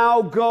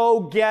 Now go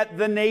get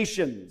the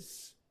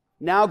nations.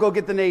 Now go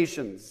get the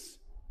nations.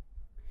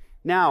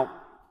 Now,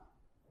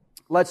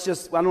 I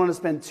don't want to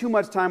spend too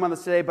much time on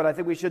this today, but I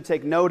think we should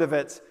take note of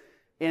it.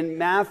 In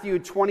Matthew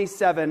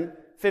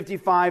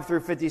 27:55 through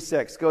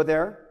 56. Go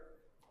there.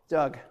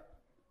 Doug,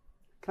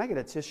 can I get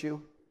a tissue?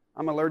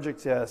 I'm allergic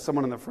to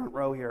someone in the front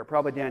row here.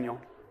 Probably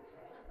Daniel.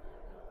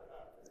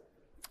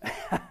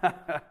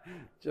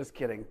 Just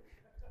kidding.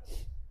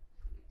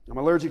 I'm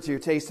allergic to your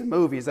taste in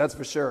movies, that's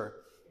for sure.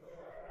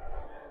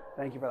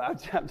 Thank you for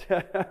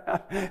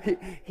that.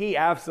 He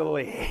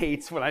absolutely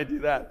hates when I do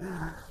that.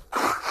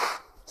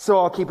 So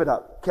I'll keep it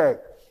up. Okay.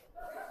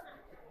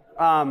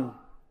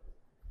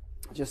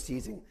 Just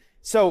teasing.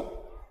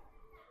 So,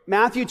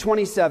 Matthew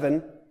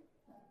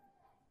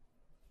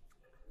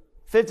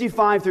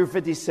 27:55 through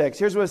 56.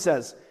 Here's what it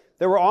says.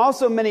 There were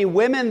also many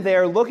women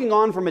there looking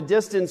on from a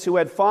distance who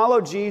had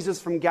followed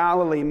Jesus from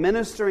Galilee,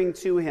 ministering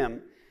to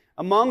him,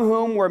 among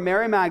whom were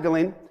Mary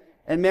Magdalene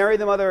and Mary,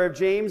 the mother of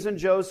James and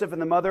Joseph,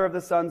 and the mother of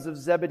the sons of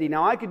Zebedee.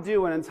 Now, I could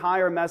do an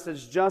entire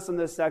message just in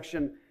this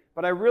section,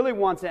 but I really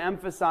want to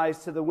emphasize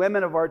to the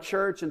women of our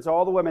church and to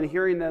all the women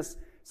hearing this,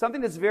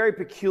 something that's very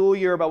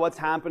peculiar about what's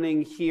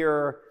happening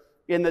here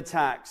in the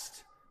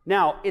text.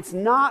 Now, it's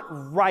not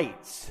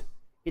right.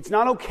 It's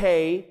not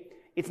okay.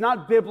 It's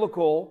not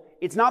biblical.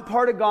 It's not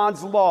part of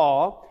God's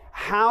law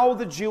how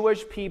the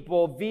Jewish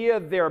people, via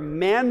their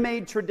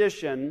man-made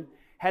tradition,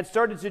 had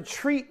started to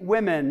treat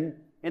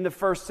women in the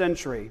first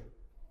century.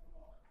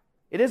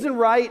 It isn't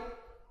right.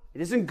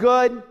 It isn't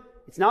good.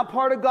 It's not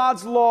part of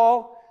God's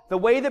law. The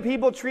way that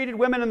people treated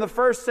women in the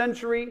first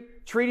century,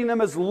 treating them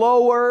as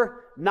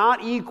lower,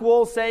 not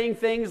equal, saying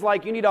things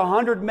like you need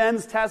 100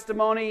 men's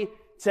testimony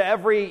to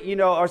every,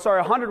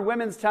 100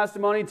 women's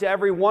testimony to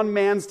every one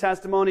man's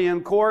testimony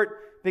in court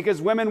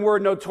because women were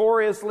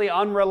notoriously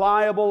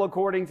unreliable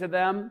according to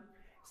them.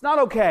 It's not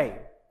okay.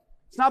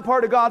 It's not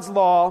part of God's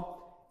law.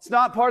 It's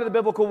not part of the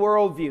biblical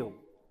worldview.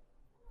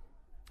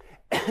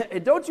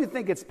 And don't you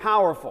think it's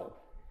powerful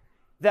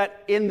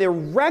that in the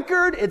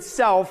record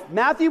itself,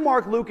 Matthew,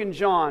 Mark, Luke, and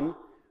John,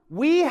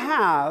 we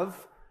have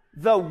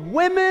the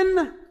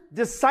women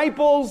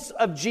disciples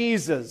of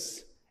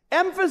Jesus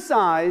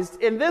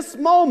emphasized in this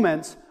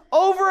moment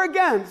over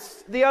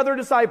against the other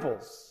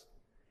disciples.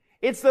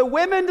 It's the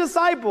women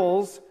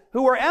disciples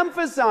who are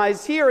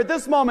emphasized here at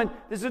this moment.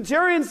 The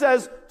centurion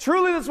says,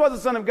 truly this was the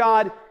Son of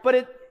God,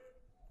 but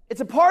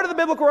it's a part of the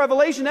biblical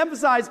revelation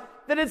emphasized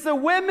that it's the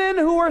women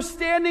who are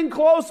standing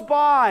close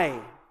by.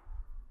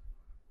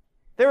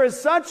 There is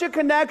such a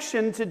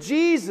connection to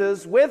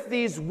Jesus with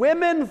these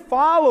women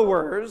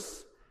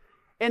followers,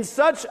 and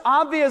such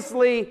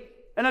obviously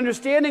an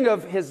understanding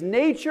of his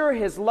nature,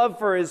 his love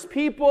for his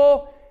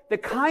people, the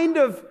kind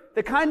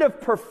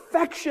of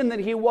perfection that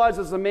he was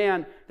as a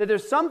man, that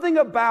there's something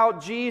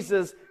about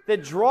Jesus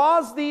that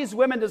draws these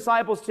women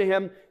disciples to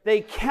him.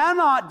 They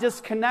cannot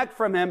disconnect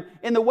from him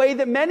in the way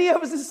that many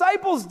of his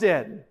disciples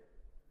did.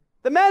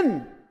 The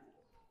men,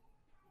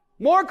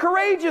 more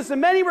courageous in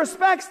many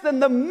respects than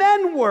the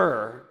men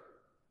were.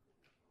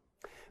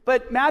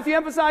 But Matthew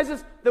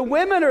emphasizes the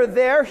women are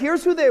there.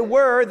 Here's who they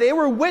were. They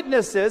were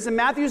witnesses, and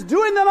Matthew's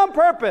doing that on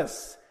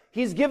purpose.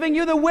 He's giving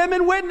you the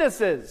women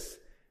witnesses,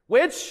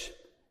 which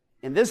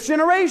in this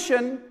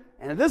generation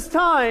and at this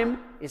time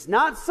is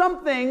not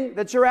something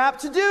that you're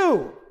apt to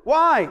do.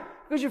 Why?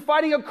 Because you're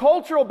fighting a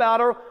cultural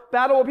battle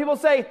where people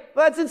say,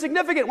 well, that's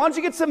insignificant. Why don't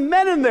you get some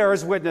men in there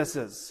as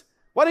witnesses?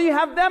 Why don't you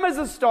have them as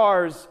the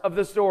stars of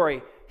the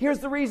story? Here's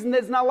the reason that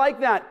it's not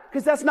like that,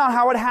 because that's not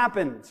how it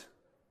happened.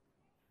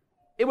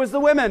 It was the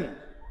women.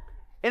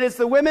 And it's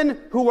the women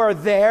who are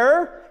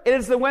there. It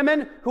is the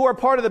women who are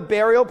part of the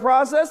burial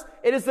process.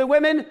 It is the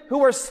women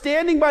who are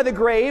standing by the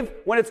grave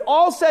when it's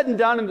all said and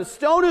done and the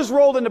stone is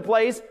rolled into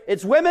place.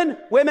 It's women,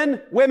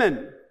 women,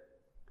 women.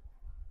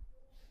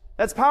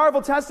 That's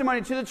powerful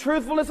testimony to the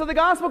truthfulness of the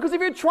gospel, because if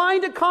you're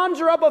trying to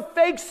conjure up a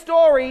fake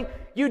story,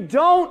 you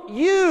don't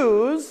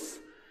use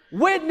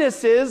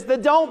witnesses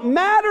that don't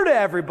matter to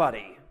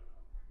everybody.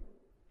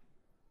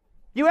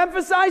 You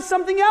emphasize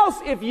something else.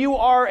 If you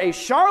are a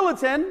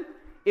charlatan,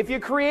 if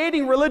you're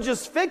creating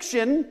religious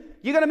fiction,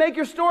 you're going to make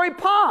your story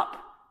pop.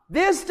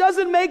 This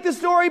doesn't make the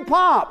story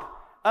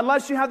pop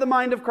unless you have the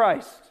mind of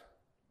Christ.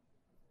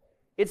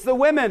 It's the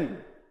women.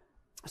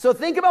 So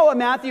think about what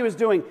Matthew is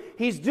doing.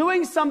 He's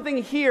doing something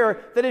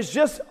here that is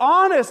just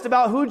honest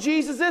about who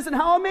Jesus is and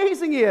how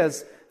amazing he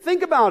is.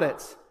 Think about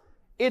it.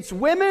 It's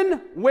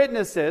women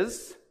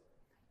witnesses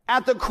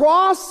at the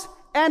cross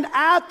and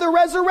at the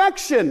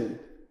resurrection.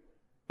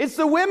 It's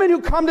the women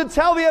who come to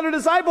tell the other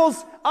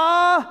disciples,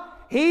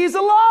 he's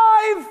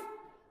alive,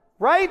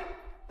 right?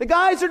 The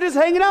guys are just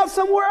hanging out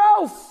somewhere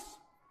else.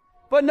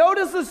 But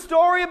notice the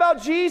story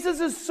about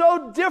Jesus is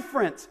so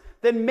different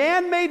than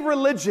man-made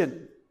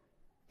religion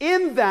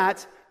in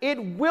that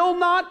it will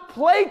not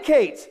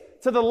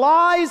placate to the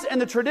lies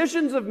and the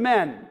traditions of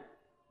men,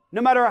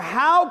 no matter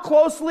how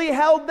closely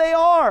held they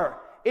are.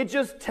 It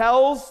just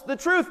tells the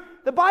truth.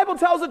 The Bible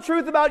tells the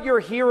truth about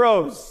your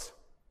heroes.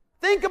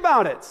 Think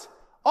about it.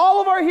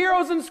 All of our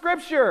heroes in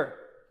Scripture.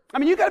 I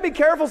mean, you got to be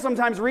careful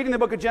sometimes reading the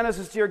book of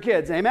Genesis to your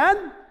kids.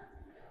 Amen?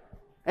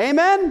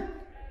 Amen?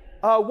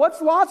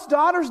 What's Lot's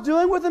daughters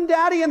doing with him,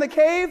 Daddy, in the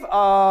cave?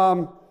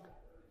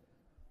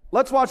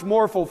 Let's watch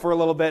Morphle for a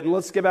little bit, and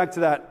let's get back to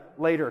that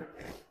later.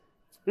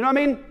 You know what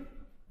I mean?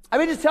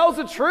 It just tells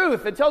the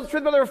truth. It tells the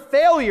truth about their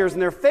failures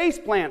and their face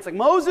plants. Like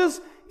Moses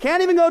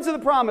can't even go to the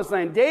promised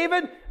land.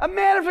 David, a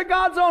man after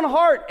God's own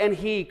heart, and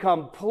he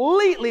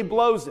completely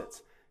blows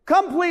it.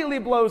 Completely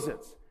blows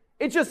it.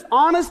 It's just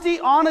honesty,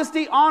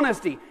 honesty,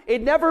 honesty.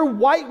 It never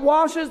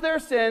whitewashes their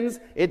sins.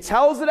 It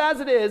tells it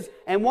as it is.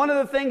 And one of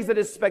the things that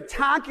is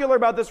spectacular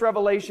about this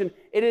revelation,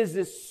 it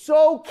is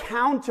so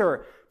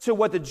counter to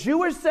what the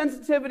Jewish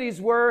sensitivities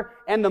were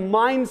and the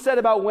mindset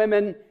about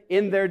women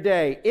in their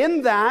day.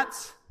 In that,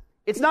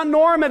 it's not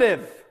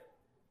normative.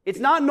 It's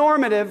not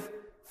normative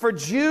for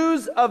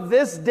Jews of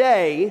this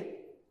day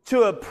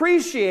to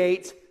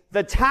appreciate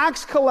the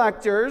tax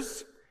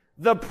collectors,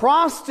 the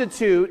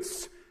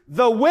prostitutes,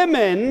 the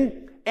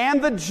women,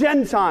 and the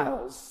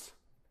Gentiles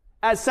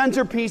as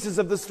centerpieces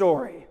of the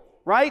story,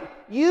 right?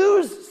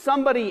 Use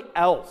somebody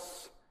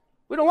else.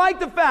 We don't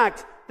like the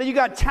fact that you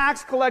got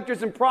tax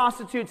collectors and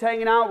prostitutes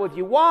hanging out with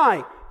you.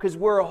 Why? Because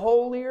we're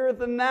holier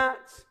than that.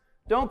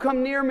 Don't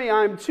come near me.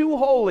 I'm too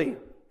holy.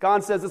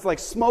 God says it's like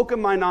smoke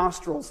in my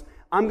nostrils.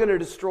 I'm going to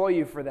destroy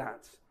you for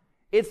that.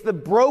 It's the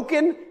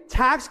broken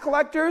tax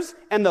collectors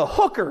and the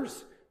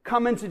hookers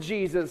coming to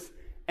Jesus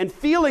and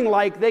feeling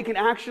like they can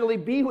actually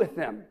be with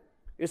him.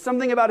 There's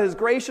something about his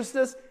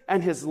graciousness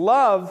and his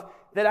love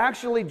that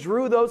actually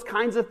drew those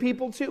kinds of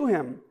people to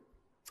him.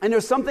 And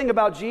there's something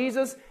about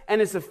Jesus and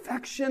his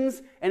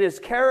affections and his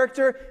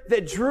character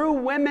that drew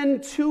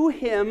women to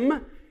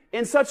him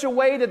in such a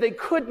way that they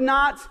could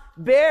not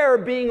bear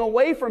being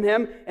away from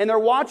him. And they're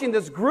watching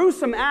this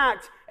gruesome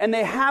act, and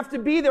they have to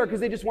be there because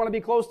they just want to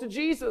be close to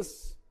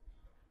Jesus.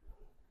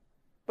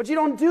 But you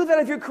don't do that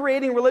if you're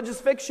creating religious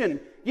fiction.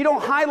 You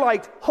don't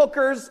highlight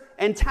hookers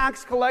and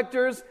tax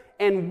collectors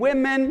and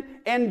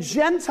women and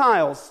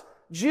Gentiles.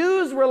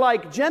 Jews were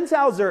like,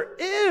 Gentiles are,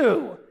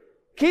 ew,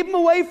 keep them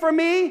away from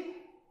me.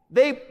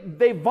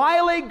 They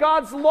violate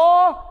God's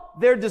law.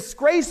 They're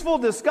disgraceful,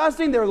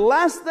 disgusting. They're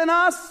less than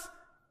us.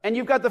 And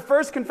you've got the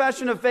first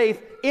confession of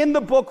faith in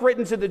the book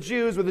written to the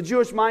Jews with a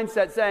Jewish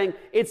mindset saying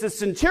it's a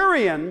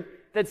centurion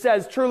that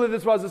says truly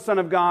this was the Son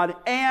of God,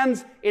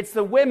 and it's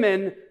the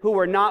women who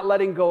are not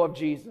letting go of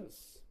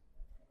Jesus.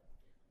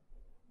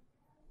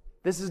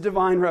 This is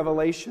divine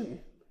revelation.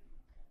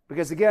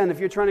 Because again, if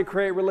you're trying to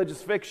create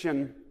religious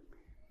fiction,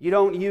 you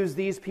don't use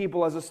these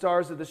people as the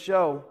stars of the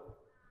show.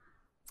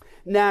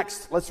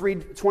 Next, let's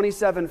read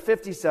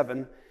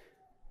 27:57.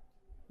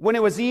 When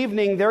it was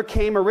evening, there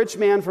came a rich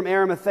man from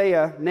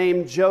Arimathea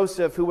named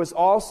Joseph, who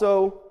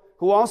also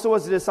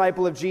was a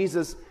disciple of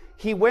Jesus.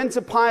 He went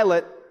to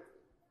Pilate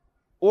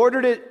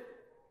and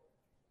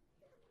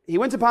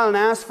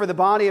asked for the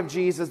body of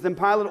Jesus. Then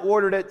Pilate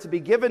ordered it to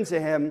be given to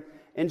him.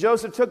 And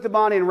Joseph took the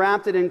body and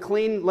wrapped it in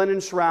clean linen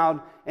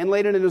shroud and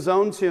laid it in his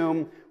own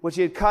tomb, which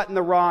he had cut in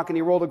the rock. And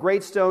he rolled a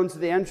great stone to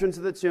the entrance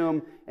of the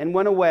tomb and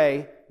went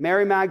away.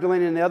 Mary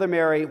Magdalene and the other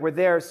Mary were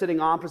there sitting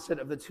opposite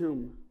of the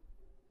tomb.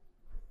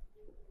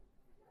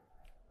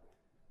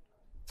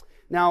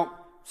 Now,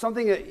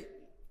 something that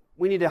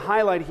we need to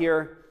highlight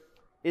here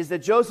is that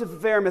Joseph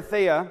of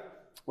Arimathea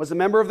was a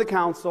member of the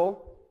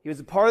council. He was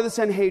a part of the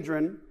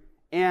Sanhedrin,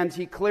 and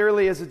he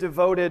clearly is a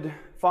devoted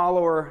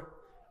follower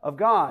of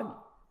God.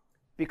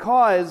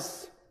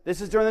 Because this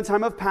is during the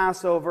time of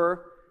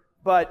Passover,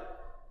 but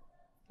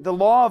the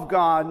law of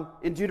God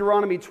in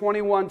Deuteronomy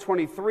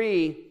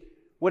 21:23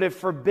 would have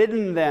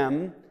forbidden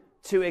them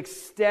to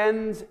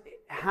extend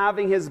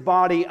having his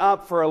body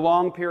up for a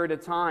long period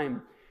of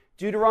time.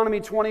 Deuteronomy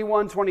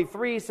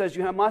 21:23 says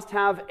you must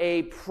have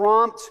a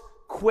prompt,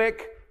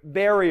 quick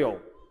burial,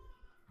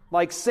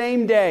 like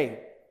same day.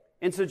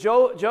 And so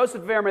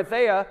Joseph of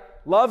Arimathea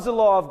loves the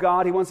law of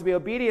God. He wants to be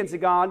obedient to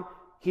God.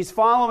 He's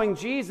following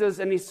Jesus,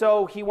 and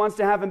so he wants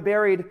to have him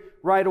buried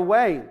right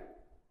away.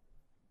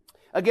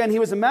 Again, he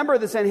was a member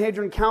of the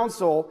Sanhedrin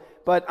Council,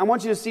 but I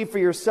want you to see for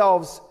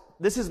yourselves.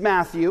 This is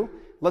Matthew.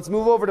 Let's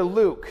move over to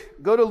Luke.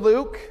 Go to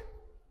Luke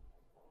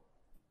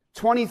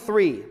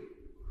 23.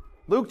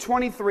 Luke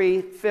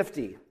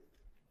 23:50.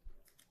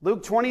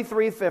 Luke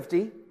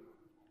 23:50.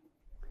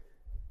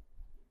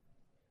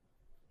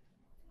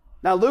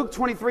 Now, Luke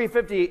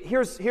 23:50,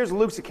 here's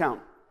Luke's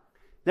account.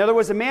 Now, there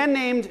was a man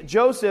named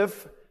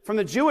Joseph from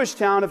the Jewish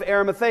town of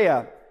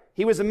Arimathea.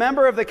 He was a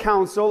member of the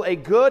council, a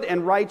good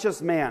and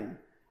righteous man,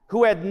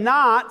 who had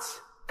not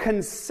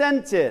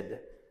consented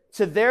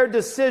to their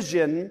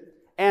decision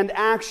and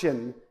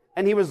action,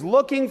 and he was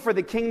looking for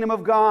the kingdom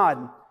of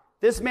God.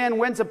 This man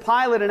went to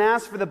Pilate and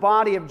asked for the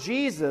body of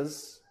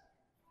Jesus.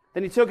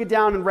 Then he took it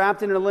down and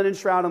wrapped it in a linen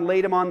shroud and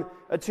laid him on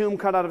a tomb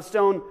cut out of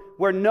stone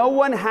where no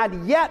one had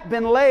yet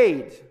been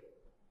laid.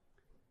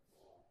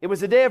 It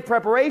was a day of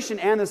preparation,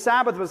 and the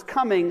Sabbath was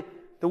coming.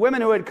 The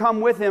women who had come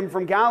with him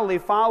from Galilee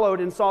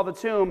followed and saw the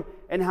tomb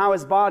and how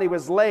his body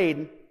was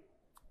laid.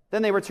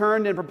 Then they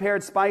returned and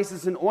prepared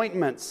spices and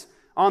ointments.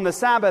 On the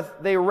Sabbath,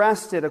 they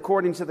rested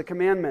according to the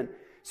commandment.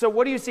 So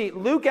what do you see?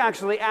 Luke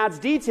actually adds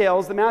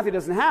details that Matthew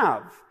doesn't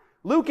have.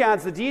 Luke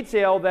adds the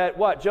detail that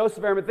Joseph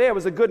of Arimathea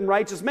was a good and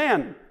righteous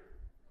man.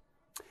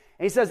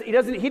 And he says he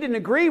didn't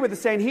agree with the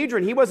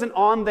Sanhedrin. He wasn't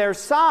on their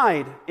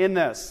side in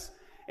this.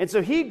 And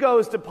so he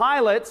goes to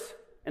Pilate,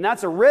 and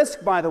that's a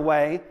risk, by the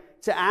way,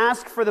 to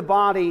ask for the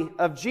body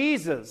of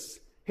Jesus.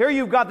 Here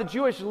you've got the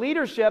Jewish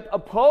leadership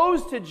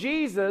opposed to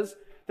Jesus.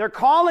 They're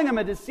calling him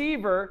a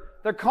deceiver.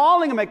 They're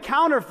calling him a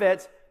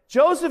counterfeit.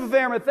 Joseph of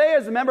Arimathea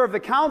is a member of the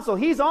council.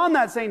 He's on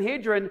that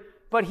Sanhedrin,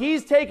 but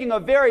he's taking a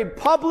very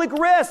public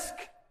risk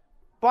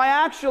by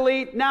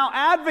actually now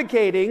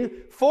advocating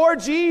for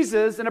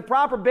Jesus and a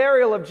proper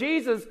burial of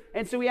Jesus.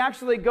 And so he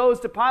actually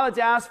goes to Pilate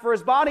to ask for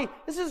his body.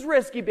 This is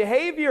risky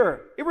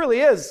behavior. It really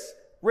is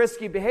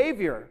risky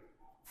behavior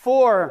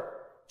for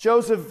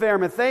Joseph of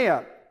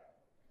Arimathea.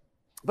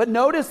 But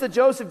notice that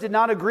Joseph did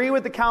not agree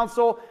with the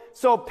council.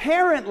 So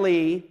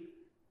apparently,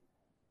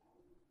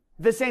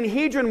 the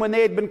Sanhedrin, when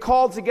they had been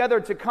called together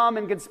to come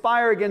and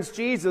conspire against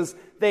Jesus,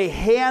 they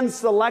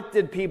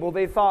hand-selected people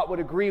they thought would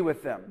agree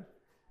with them.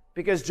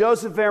 Because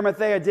Joseph of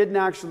Arimathea didn't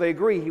actually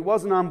agree. He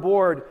wasn't on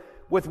board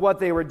with what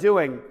they were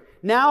doing.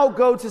 Now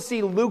go to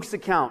see Luke's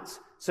account.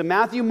 So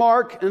Matthew,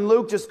 Mark, and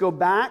Luke just go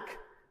back.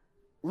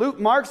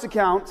 Mark's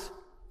account,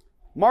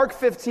 Mark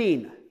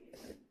 15.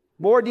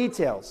 More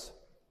details.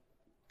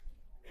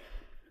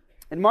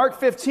 In Mark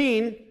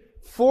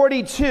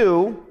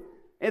 15:42,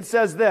 it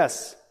says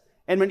this.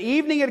 And when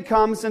evening had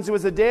come, since it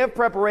was a day of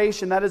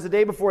preparation, that is the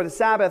day before the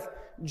Sabbath,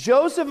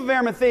 Joseph of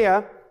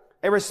Arimathea,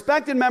 a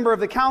respected member of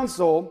the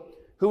council,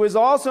 who was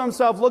also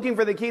himself looking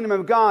for the kingdom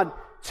of God,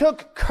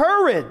 took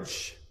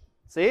courage.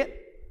 See it?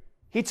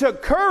 He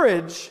took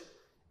courage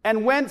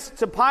and went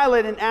to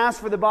Pilate and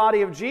asked for the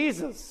body of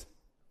Jesus.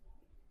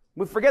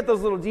 We forget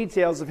those little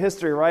details of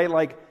history, right?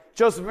 Like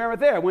Joseph of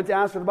Arimathea went to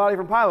ask for the body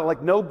from Pilate.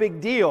 Like, no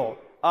big deal.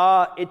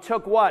 It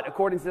took what,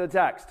 according to the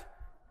text?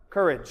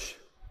 Courage.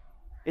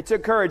 It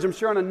took courage, I'm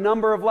sure, on a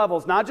number of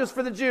levels, not just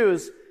for the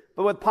Jews,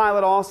 but with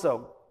Pilate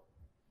also.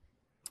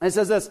 And it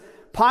says this,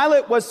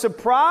 Pilate was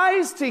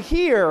surprised to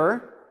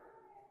hear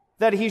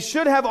that he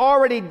should have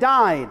already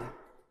died.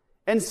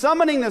 And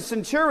summoning the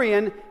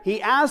centurion,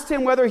 he asked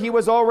him whether he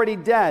was already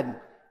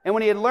dead. And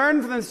when he had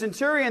learned from the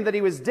centurion that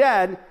he was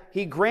dead,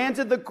 he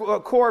granted the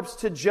corpse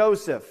to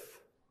Joseph.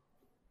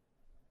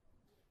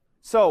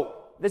 So,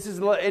 this is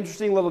an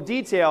interesting little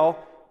detail.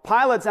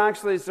 Pilate's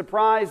actually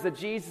surprised that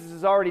Jesus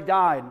has already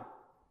died.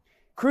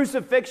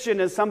 Crucifixion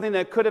is something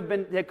that could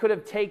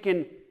have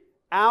taken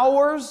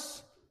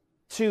hours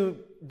to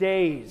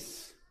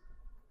days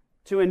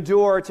to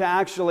endure, to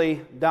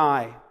actually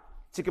die,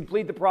 to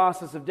complete the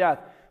process of death.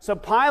 So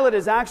Pilate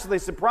is actually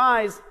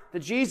surprised that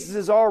Jesus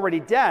is already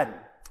dead.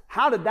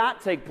 How did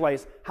that take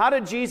place? How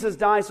did Jesus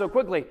die so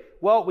quickly?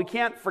 Well, we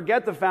can't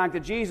forget the fact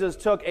that Jesus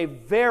took a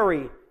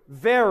very,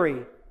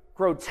 very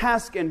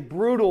grotesque and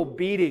brutal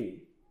beating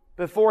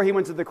before he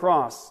went to the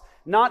cross.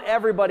 Not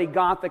everybody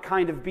got the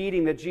kind of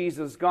beating that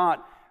Jesus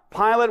got.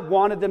 Pilate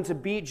wanted them to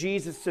beat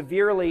Jesus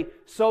severely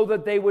so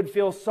that they would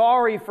feel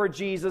sorry for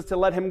Jesus to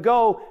let him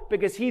go,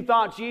 because he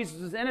thought Jesus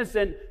was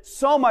innocent,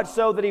 so much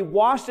so that he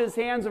washed his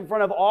hands in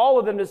front of all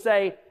of them to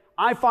say,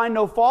 I find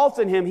no fault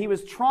in him. He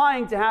was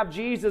trying to have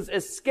Jesus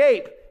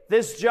escape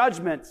this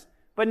judgment.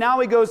 But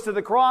now he goes to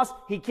the cross.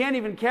 He can't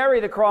even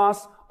carry the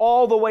cross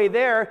all the way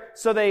there,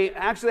 so they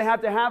actually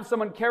have to have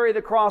someone carry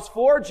the cross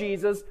for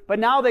Jesus, but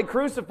now they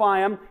crucify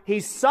him.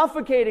 He's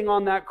suffocating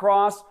on that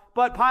cross,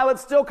 but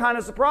Pilate's still kind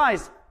of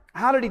surprised.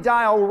 How did he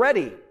die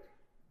already?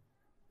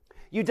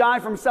 You die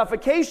from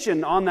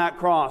suffocation on that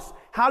cross.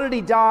 How did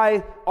he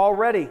die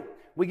already?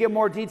 We get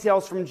more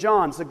details from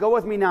John. So go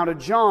with me now to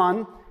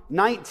John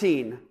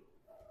 19.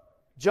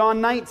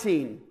 John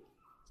 19,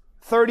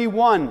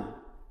 31.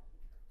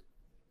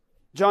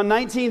 John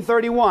 19,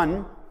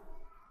 31.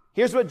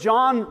 Here's what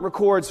John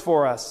records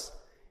for us.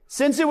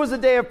 Since it was a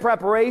day of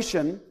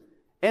preparation,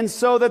 and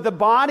so that the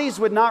bodies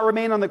would not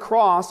remain on the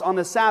cross on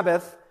the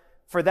Sabbath,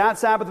 for that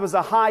Sabbath was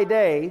a high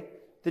day,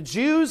 the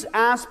Jews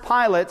asked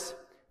Pilate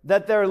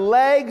that their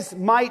legs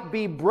might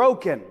be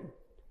broken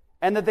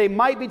and that they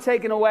might be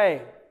taken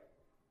away.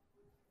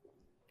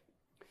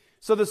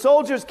 So the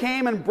soldiers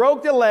came and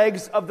broke the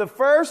legs of the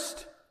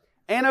first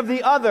and of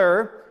the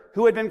other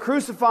who had been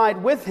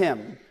crucified with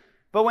him.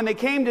 But when they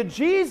came to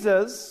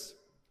Jesus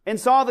and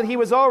saw that he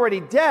was already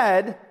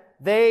dead,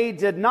 they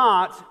did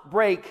not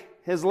break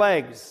his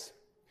legs.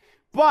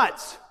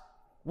 But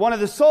one of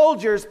the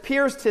soldiers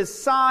pierced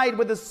his side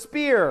with a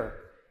spear,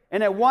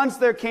 and at once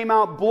there came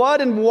out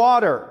blood and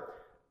water.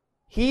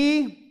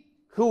 He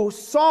who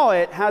saw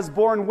it has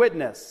borne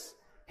witness.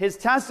 His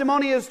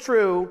testimony is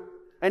true,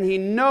 and he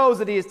knows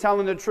that he is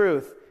telling the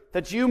truth,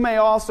 that you may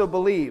also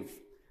believe.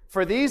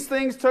 For these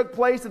things took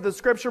place that the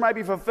scripture might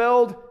be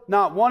fulfilled,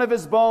 not one of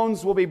his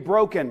bones will be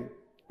broken.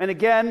 And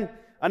again,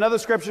 another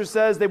scripture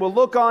says, they will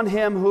look on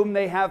him whom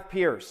they have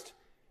pierced.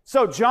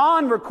 So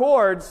John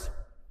records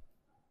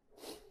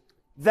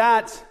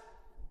that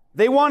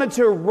they wanted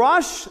to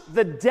rush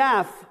the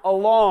death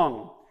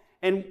along.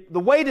 And the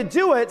way to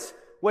do it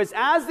was,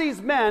 as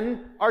these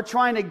men are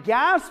trying to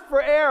gasp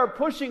for air,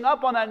 pushing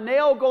up on that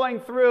nail going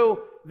through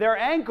their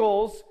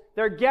ankles,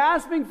 they're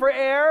gasping for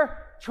air,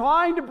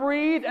 trying to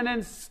breathe, and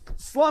then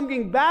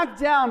slumping back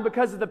down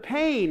because of the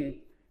pain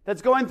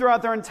that's going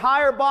throughout their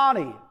entire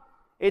body.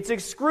 It's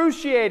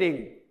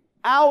excruciating,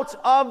 out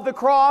of the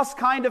cross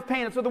kind of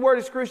pain. That's what the word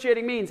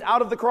excruciating means,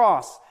 out of the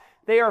cross.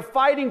 They are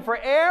fighting for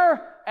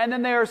air, and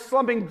then they are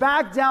slumping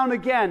back down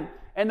again.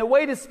 And the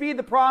way to speed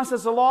the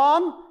process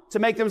along, to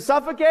make them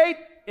suffocate,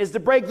 is to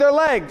break their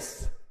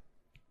legs.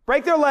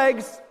 Break their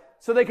legs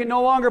so they can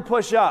no longer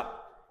push up.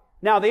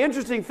 Now, the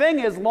interesting thing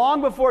is,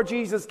 long before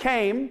Jesus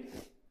came,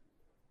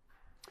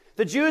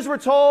 the Jews were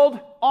told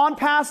on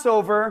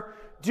Passover,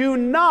 do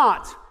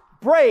not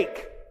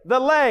break the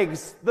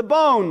legs, the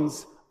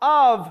bones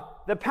of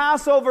the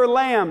Passover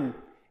lamb.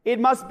 It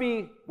must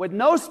be with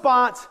no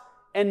spot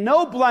and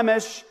no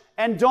blemish,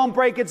 and don't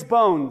break its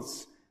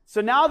bones.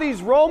 So now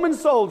these Roman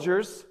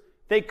soldiers,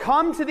 they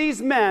come to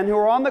these men who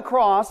are on the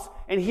cross,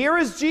 and here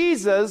is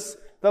Jesus,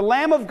 the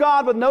Lamb of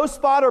God with no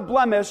spot or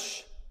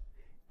blemish,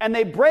 and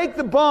they break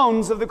the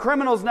bones of the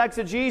criminals next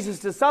to Jesus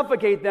to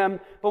suffocate them.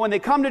 But when they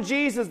come to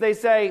Jesus, they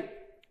say,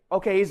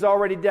 okay, he's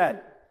already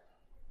dead.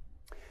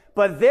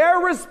 But they're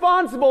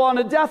responsible on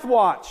a death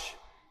watch.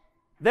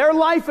 Their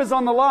life is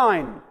on the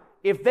line.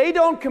 If they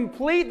don't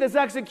complete this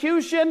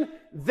execution,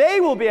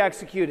 they will be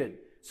executed.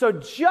 So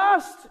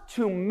just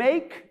to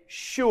make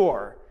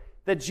sure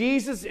that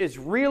Jesus is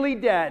really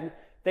dead,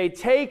 They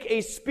take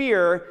a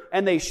spear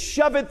and they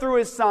shove it through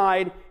his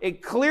side.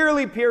 It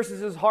clearly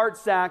pierces his heart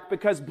sac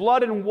because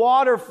blood and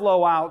water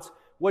flow out,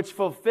 which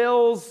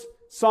fulfills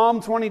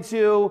Psalm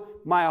 22.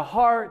 My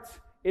heart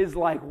is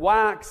like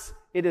wax.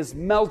 It is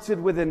melted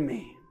within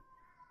me.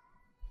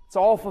 It's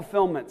all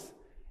fulfillment.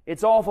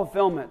 It's all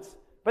fulfillment.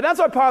 But that's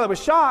why Pilate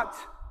was shocked.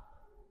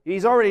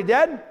 He's already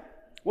dead?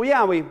 Well,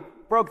 yeah, we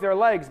broke their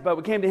legs, but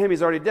we came to him,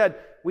 he's already dead.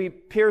 We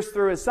pierced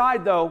through his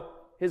side, though.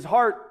 His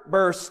heart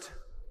burst.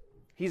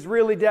 He's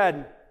really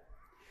dead.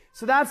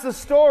 So that's the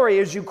story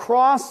as you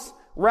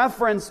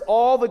cross-reference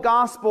all the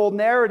gospel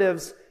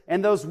narratives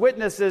and those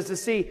witnesses to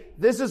see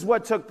this is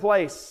what took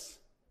place.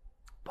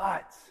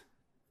 But,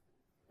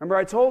 remember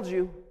I told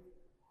you,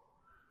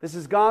 this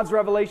is God's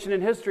revelation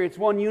in history. It's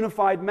one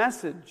unified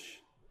message.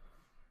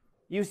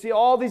 You see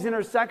all these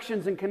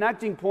intersections and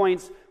connecting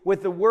points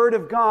with the Word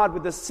of God,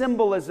 with the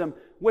symbolism,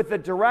 with the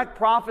direct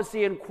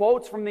prophecy and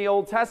quotes from the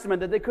Old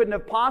Testament that they couldn't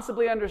have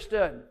possibly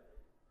understood.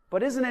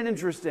 But isn't it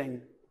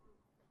interesting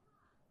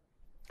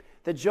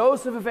that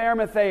Joseph of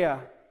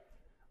Arimathea,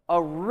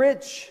 a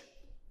rich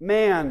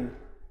man,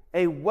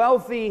 a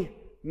wealthy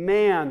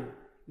man,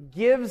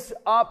 gives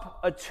up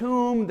a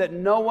tomb that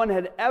no one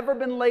had ever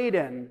been laid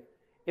in.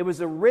 It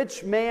was a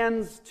rich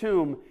man's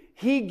tomb.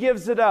 He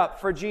gives it up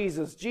for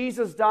Jesus.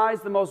 Jesus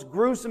dies the most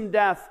gruesome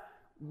death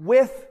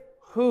with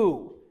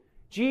who?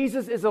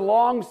 Jesus is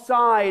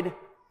alongside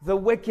the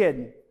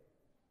wicked.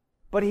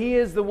 But he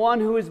is the one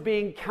who is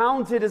being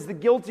counted as the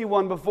guilty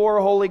one before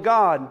a holy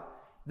God.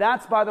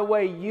 That's, by the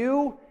way,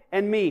 you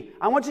and me.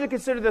 I want you to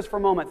consider this for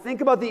a moment.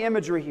 Think about the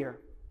imagery here.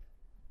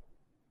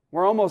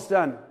 We're almost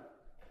done.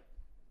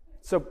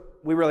 So,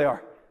 we really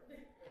are.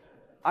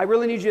 I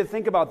really need you to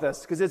think about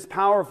this because it's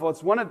powerful.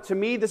 To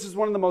me, this is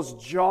one of the most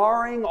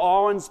jarring,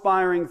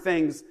 awe-inspiring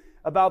things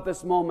about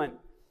this moment.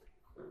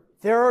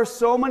 There are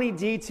so many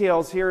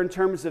details here in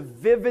terms of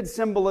vivid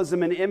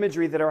symbolism and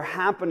imagery that are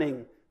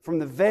happening from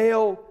the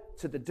veil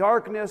to the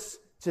darkness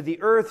to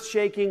the earth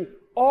shaking.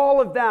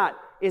 All of that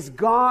is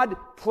God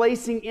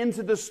placing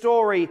into the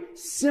story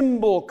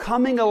symbol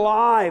coming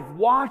alive.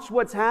 Watch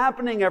what's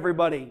happening,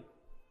 everybody.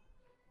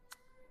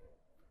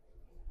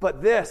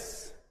 But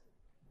this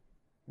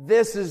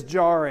is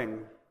jarring.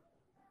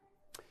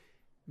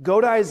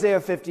 Go to Isaiah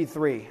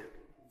 53.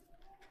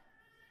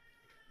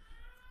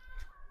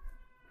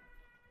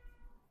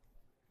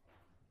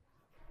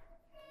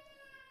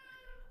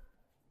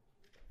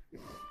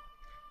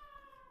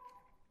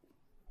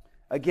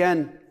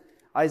 Again,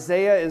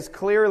 Isaiah is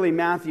clearly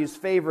Matthew's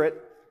favorite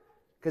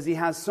because he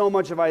has so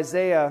much of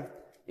Isaiah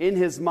in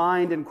his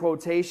mind and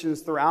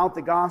quotations throughout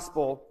the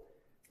gospel.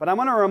 But I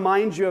want to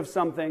remind you of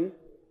something.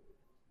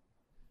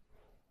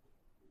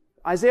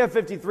 Isaiah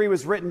 53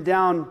 was written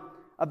down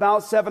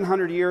about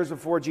 700 years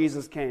before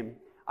Jesus came.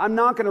 I'm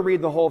not going to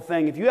read the whole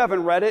thing. If you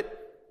haven't read it,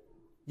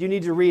 you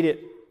need to read it.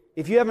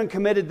 If you haven't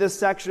committed this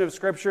section of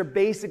Scripture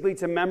basically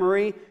to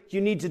memory,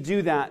 you need to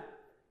do that.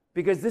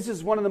 Because this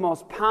is one of the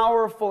most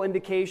powerful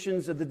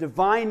indications of the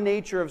divine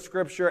nature of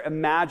Scripture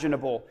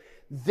imaginable.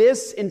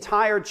 This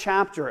entire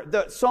chapter,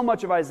 so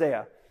much of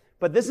Isaiah,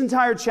 but this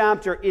entire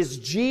chapter is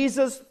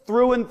Jesus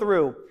through and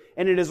through,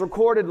 and it is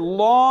recorded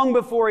long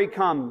before he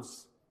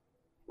comes.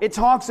 It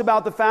talks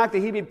about the fact that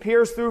he'd be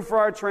pierced through for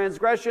our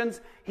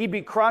transgressions, he'd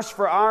be crushed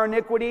for our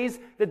iniquities,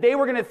 that they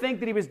were going to think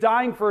that he was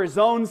dying for his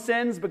own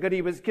sins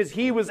because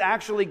he was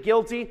actually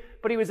guilty,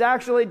 but he was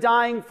actually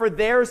dying for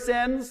their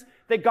sins,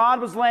 that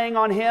God was laying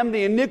on him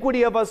the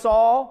iniquity of us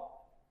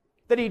all,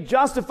 that he'd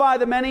justify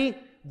the many,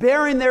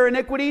 bearing their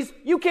iniquities.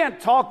 You can't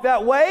talk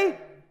that way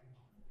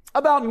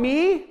about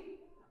me.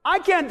 I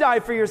can't die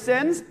for your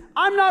sins.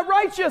 I'm not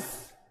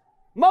righteous.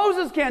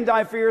 Moses can't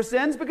die for your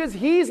sins because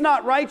he's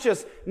not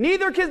righteous.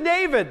 Neither can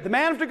David, the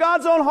man after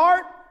God's own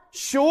heart.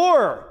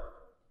 Sure.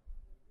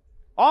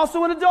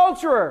 Also an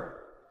adulterer.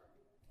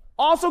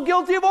 Also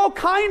guilty of all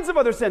kinds of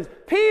other sins.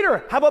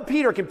 Peter. How about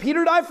Peter? Can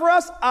Peter die for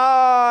us?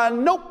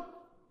 Nope.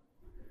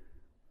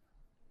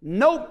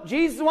 Nope.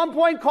 Jesus at one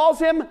point calls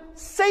him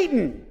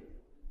Satan.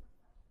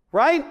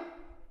 Right?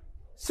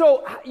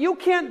 So you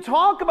can't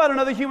talk about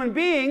another human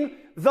being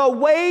the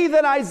way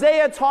that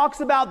Isaiah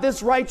talks about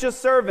this righteous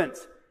servant.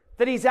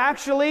 That he's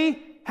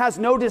actually has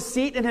no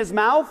deceit in his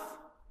mouth.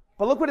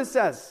 But look what it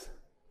says.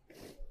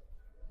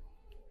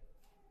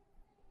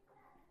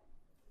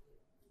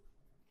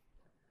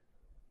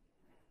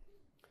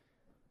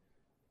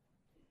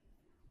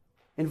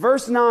 In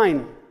verse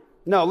 9,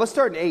 no, let's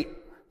start in 8.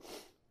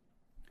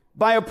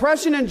 By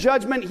oppression and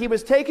judgment he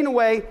was taken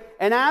away,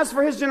 and as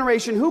for his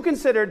generation, who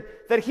considered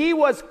that he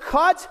was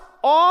cut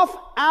off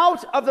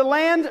out of the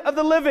land of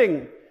the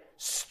living,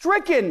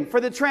 stricken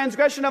for the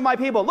transgression of my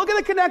people. Look at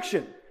the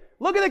connection.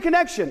 Look at the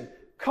connection.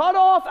 Cut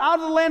off out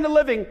of the land of the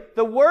living.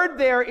 The word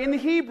there in the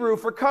Hebrew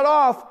for cut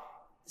off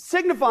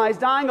signifies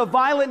dying a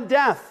violent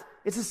death.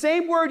 It's the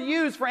same word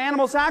used for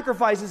animal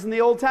sacrifices in the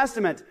Old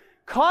Testament.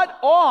 Cut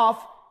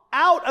off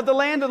out of the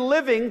land of the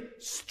living,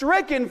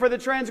 stricken for the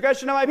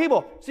transgression of my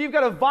people. So you've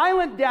got a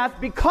violent death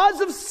because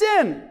of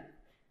sin.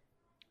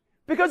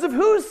 Because of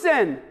whose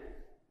sin?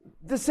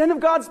 The sin of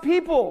God's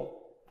people.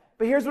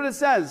 But here's what it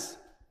says.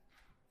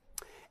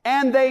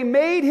 And they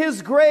made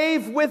his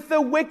grave with the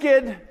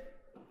wicked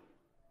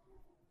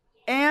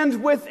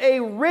and with a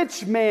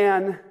rich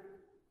man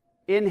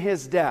in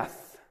his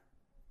death.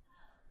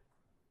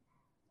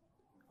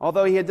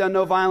 Although he had done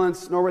no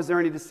violence, nor was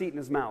there any deceit in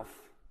his mouth.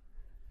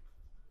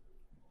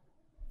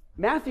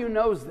 Matthew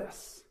knows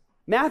this.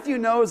 Matthew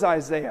knows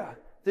Isaiah.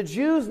 The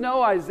Jews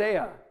know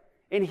Isaiah.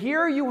 And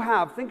here you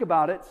have, think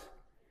about it,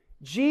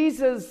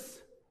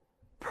 Jesus'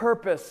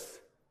 purpose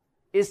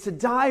is to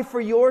die for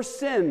your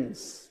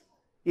sins.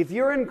 If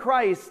you're in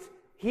Christ,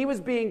 he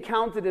was being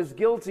counted as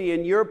guilty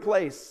in your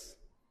place.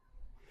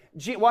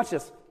 Watch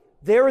this.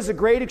 There is a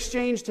great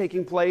exchange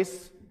taking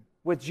place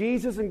with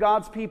Jesus and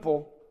God's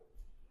people.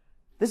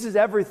 This is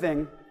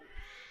everything.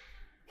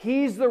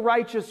 He's the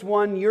righteous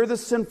one, you're the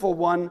sinful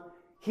one.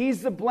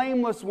 He's the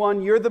blameless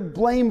one, you're the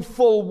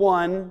blameful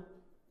one.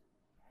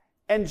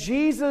 And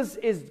Jesus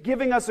is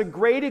giving us a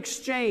great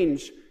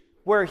exchange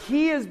where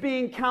he is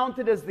being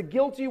counted as the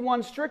guilty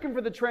one, stricken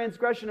for the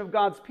transgression of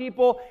God's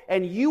people,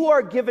 and you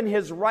are given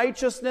his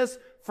righteousness,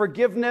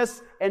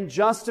 forgiveness, and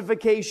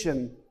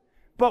justification.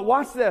 But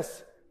watch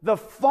this. The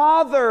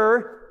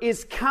Father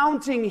is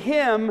counting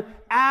him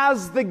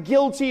as the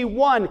guilty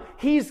one.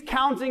 He's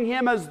counting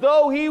him as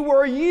though he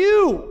were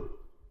you.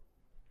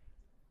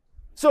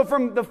 So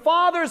from the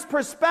Father's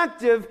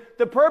perspective,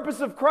 the purpose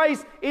of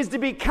Christ is to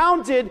be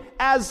counted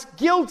as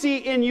guilty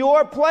in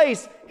your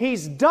place.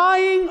 He's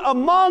dying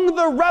among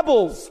the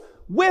rebels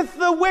with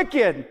the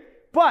wicked.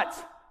 But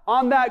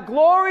on that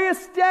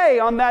glorious day,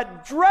 on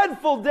that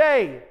dreadful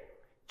day,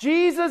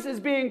 Jesus is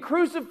being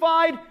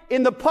crucified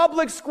in the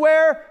public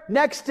square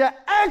next to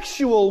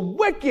actual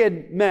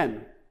wicked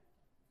men.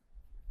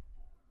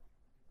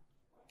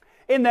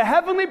 In the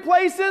heavenly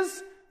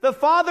places, the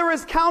Father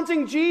is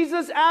counting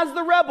Jesus as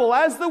the rebel,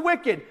 as the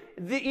wicked,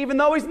 even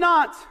though he's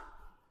not.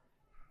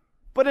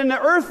 But in the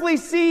earthly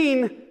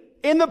scene,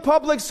 in the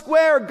public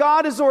square,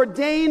 God has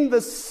ordained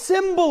the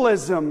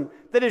symbolism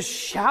that is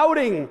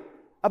shouting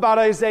about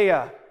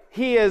Isaiah.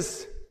 He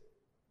is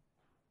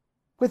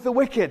with the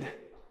wicked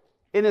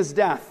in his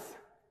death.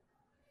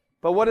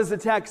 But what does the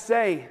text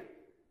say?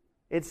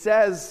 It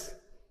says,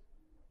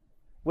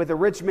 with a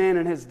rich man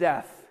in his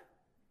death.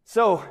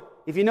 So,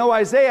 if you know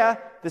Isaiah,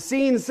 the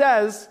scene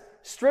says,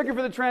 stricken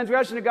for the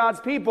transgression of God's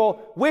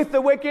people, with the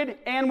wicked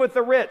and with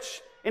the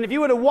rich. And if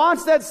you would have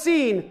watched that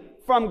scene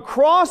from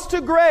cross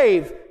to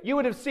grave, you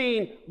would have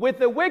seen with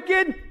the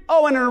wicked,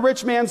 and in a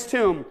rich man's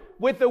tomb.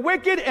 With the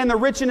wicked and the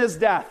rich in his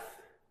death.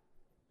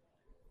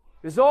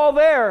 It was all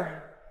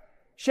there,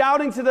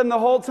 shouting to them the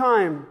whole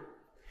time.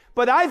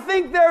 But I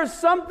think there's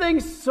something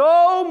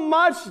so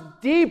much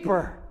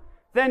deeper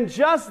than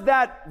just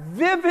that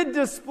vivid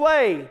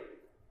display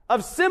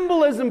of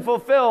symbolism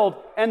fulfilled,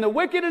 and the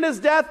wicked in his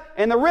death,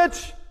 and the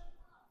rich,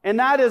 and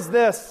that is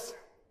this.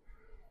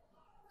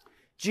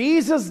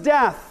 Jesus'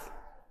 death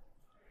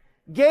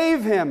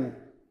gave him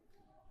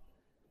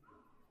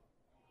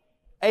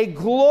a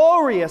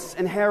glorious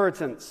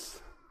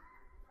inheritance.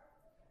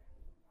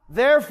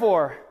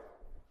 Therefore,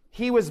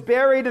 he was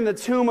buried in the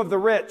tomb of the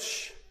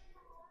rich.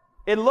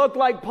 It looked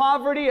like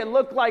poverty, it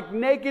looked like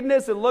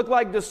nakedness, it looked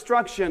like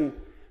destruction,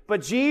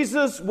 but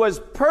Jesus was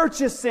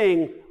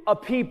purchasing a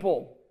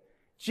people.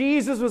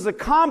 Jesus was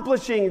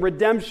accomplishing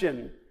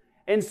redemption.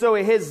 And so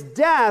his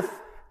death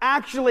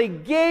actually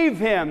gave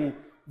him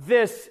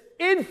this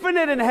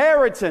infinite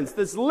inheritance,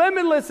 this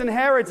limitless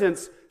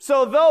inheritance.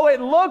 So though it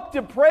looked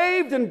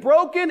depraved and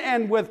broken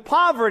and with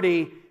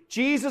poverty,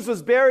 Jesus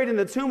was buried in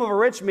the tomb of a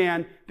rich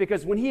man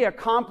because when he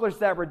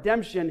accomplished that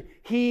redemption,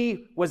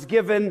 he was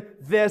given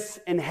this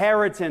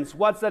inheritance.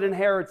 What's that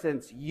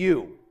inheritance?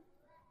 You,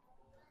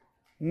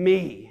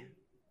 me,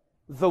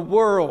 the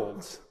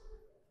world.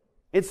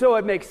 And so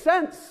it makes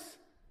sense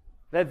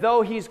that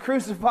though he's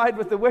crucified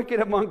with the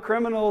wicked among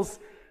criminals,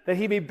 that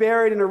he be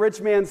buried in a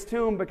rich man's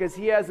tomb because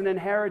he has an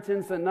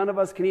inheritance that none of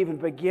us can even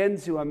begin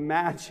to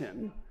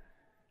imagine.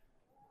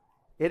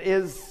 It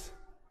is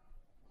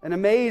an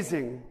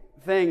amazing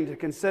thing to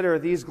consider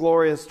these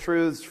glorious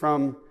truths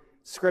from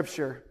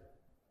Scripture.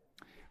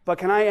 But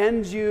can I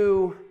end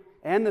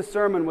the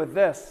sermon with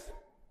this?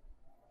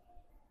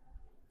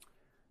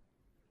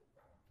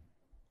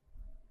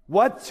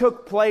 What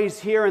took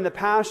place here in the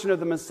Passion of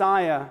the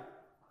Messiah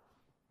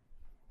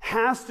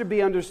has to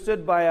be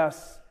understood by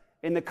us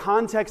in the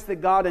context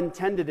that God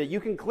intended it. You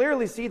can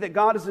clearly see that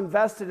God is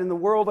invested in the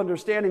world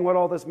understanding what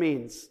all this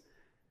means.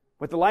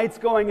 With the lights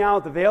going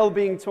out, the veil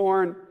being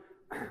torn,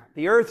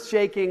 the earth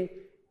shaking,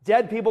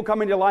 dead people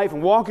coming to life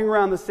and walking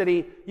around the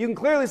city, you can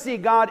clearly see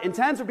God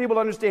intends for people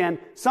to understand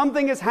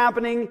something is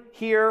happening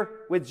here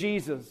with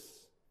Jesus.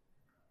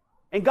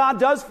 And God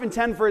does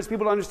intend for his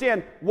people to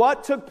understand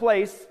what took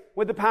place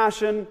with the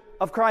passion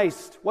of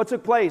Christ. What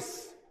took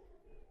place?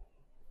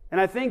 And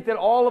I think that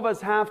all of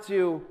us have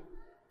to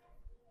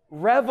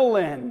revel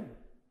in,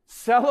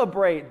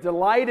 celebrate,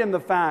 delight in the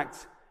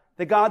fact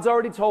that God's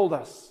already told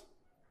us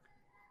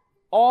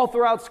all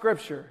throughout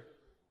Scripture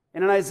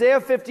And in Isaiah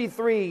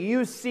 53,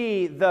 you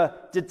see the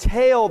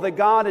detail that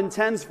God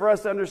intends for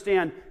us to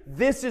understand.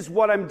 This is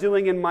what I'm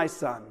doing in my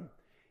Son.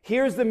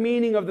 Here's the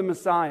meaning of the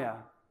Messiah.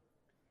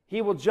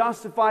 He will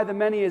justify the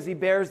many as he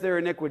bears their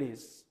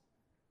iniquities.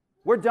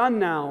 We're done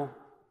now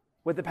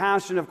with the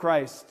passion of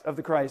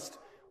the Christ.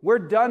 We're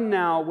done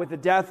now with the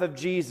death of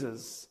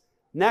Jesus.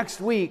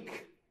 Next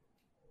week,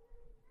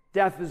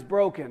 death is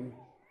broken.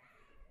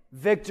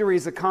 Victory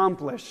is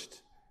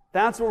accomplished.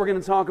 That's what we're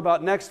going to talk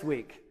about next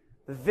week.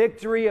 The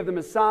victory of the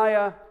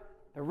Messiah,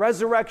 the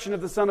resurrection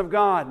of the Son of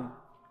God.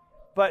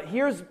 But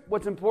here's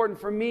what's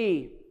important for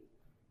me,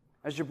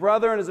 as your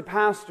brother and as a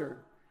pastor,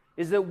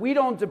 is that we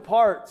don't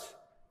depart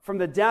from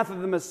the death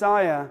of the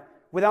Messiah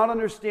without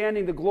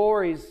understanding the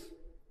glories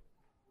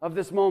of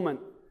this moment.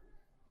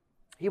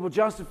 He will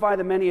justify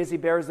the many as he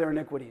bears their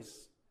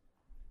iniquities.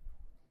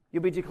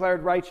 You'll be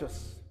declared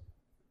righteous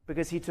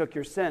because he took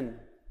your sin.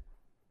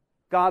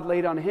 God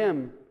laid on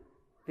him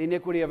the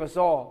iniquity of us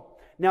all.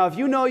 Now, if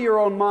you know your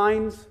own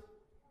minds,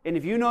 and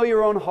if you know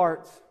your own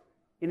heart,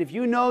 and if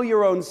you know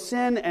your own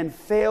sin and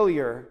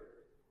failure,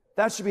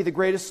 that should be the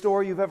greatest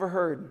story you've ever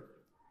heard.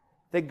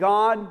 That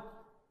God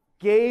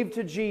gave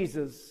to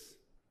Jesus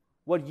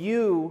what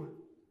you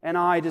and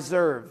I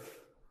deserve.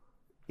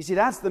 You see,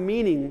 that's the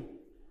meaning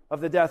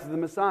of the death of the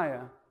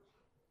Messiah.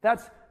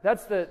 That's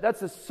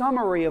a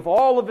summary of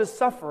all of his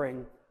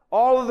suffering,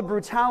 all of the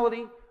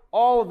brutality,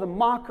 all of the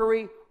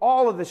mockery,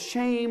 all of the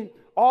shame,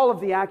 all of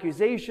the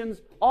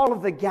accusations, all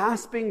of the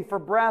gasping for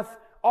breath,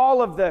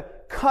 all of the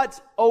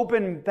cut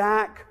open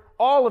back,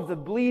 all of the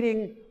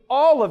bleeding,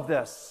 all of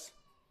this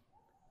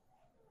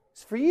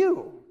is for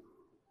you.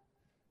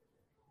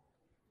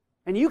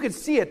 And you could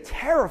see a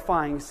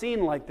terrifying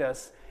scene like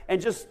this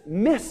and just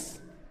miss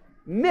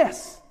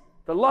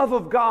the love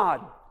of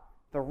God,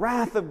 the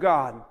wrath of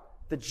God,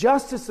 the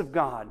justice of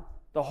God,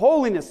 the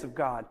holiness of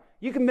God.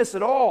 You can miss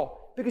it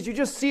all because you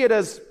just see it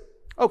as,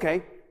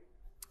 okay,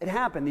 it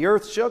happened. The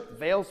earth shook, the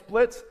veil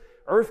splits,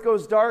 earth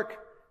goes dark,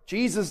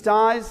 Jesus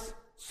dies.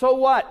 So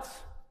what?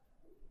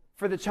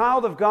 For the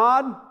child of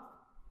God,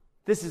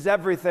 this is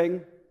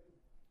everything.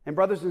 And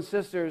brothers and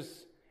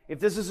sisters, if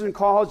this doesn't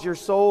cause your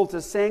soul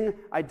to sing,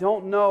 I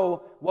don't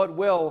know what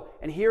will.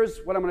 And here's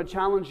what I'm going to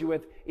challenge you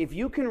with. If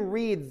you can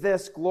read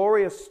this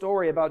glorious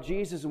story about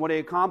Jesus and what he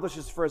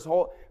accomplishes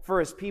for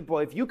his people,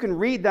 if you can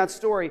read that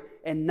story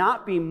and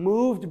not be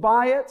moved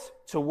by it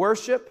to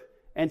worship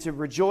and to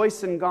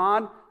rejoice in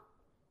God,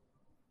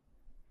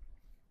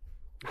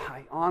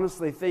 I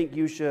honestly think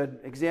you should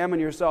examine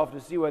yourself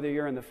to see whether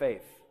you're in the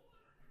faith.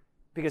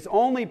 Because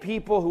only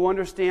people who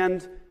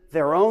understand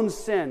their own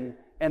sin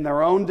and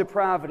their own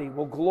depravity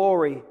will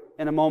glory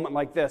in a moment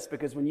like this.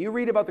 Because when you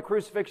read about the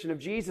crucifixion of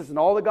Jesus and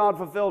all that God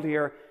fulfilled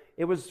here,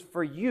 it was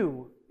for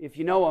you, if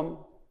you know him,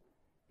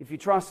 if you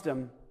trust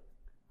him.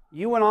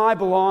 You and I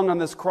belong on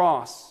this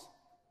cross.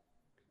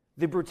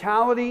 The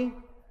brutality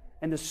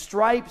and the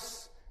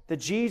stripes that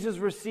Jesus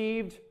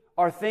received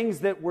are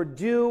things that were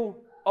due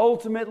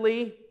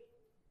ultimately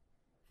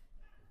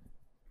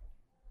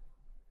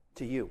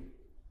to you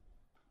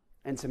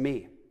and to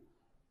me.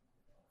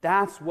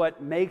 That's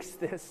what makes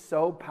this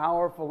so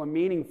powerful and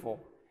meaningful.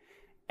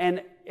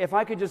 And if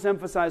I could just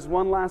emphasize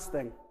one last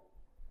thing.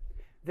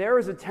 There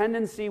is a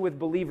tendency with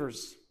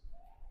believers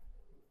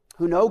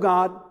who know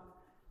God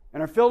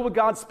and are filled with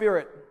God's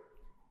Spirit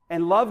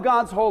and love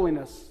God's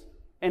holiness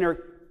and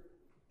are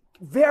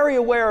very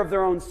aware of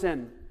their own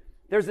sin.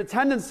 There's a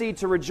tendency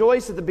to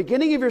rejoice at the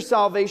beginning of your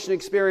salvation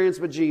experience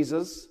with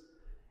Jesus.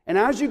 And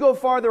as you go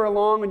farther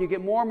along and you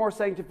get more and more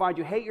sanctified,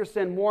 you hate your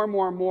sin more and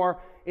more and more,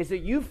 is that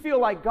you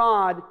feel like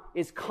God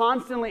is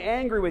constantly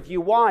angry with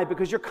you. Why?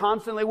 Because you're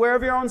constantly aware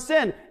of your own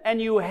sin and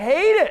you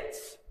hate it.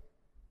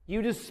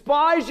 You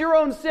despise your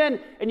own sin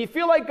and you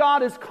feel like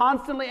God is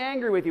constantly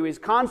angry with you. He's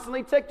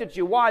constantly ticked at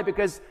you. Why?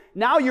 Because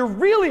now you're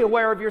really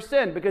aware of your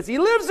sin because he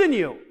lives in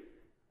you.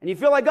 And you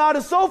feel like God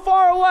is so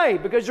far away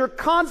because you're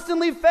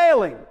constantly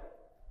failing.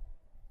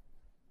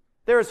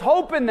 There's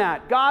hope in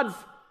that. God's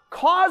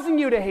causing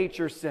you to hate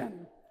your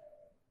sin.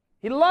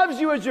 He loves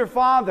you as your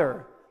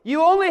Father.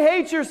 You only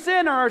hate your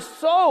sin or are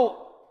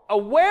so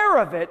aware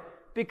of it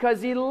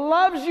because he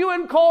loves you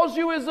and calls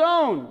you his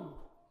own.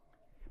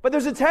 But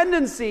there's a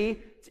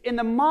tendency in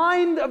the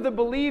mind of the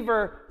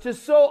believer to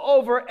so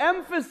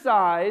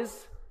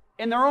overemphasize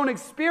in their own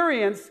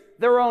experience,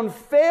 their own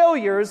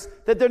failures,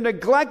 that they're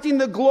neglecting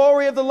the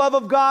glory of the love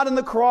of God in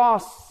the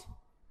cross.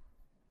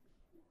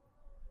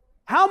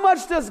 How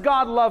much does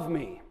God love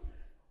me?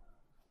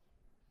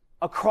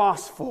 A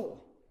cross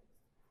full.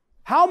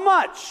 How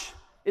much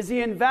is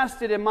he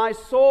invested in my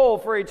soul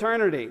for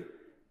eternity?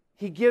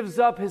 He gives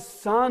up his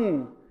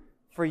Son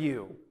for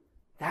you.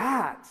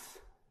 That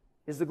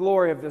is the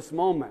glory of this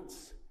moment.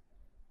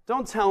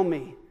 Don't tell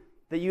me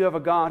that you have a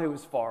God who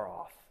is far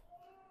off.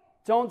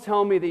 Don't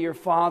tell me that your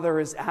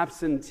Father is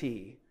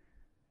absentee.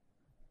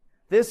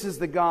 This is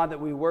the God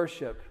that we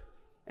worship.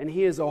 And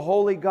he is a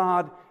holy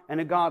God and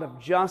a God of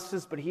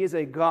justice, but he is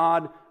a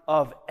God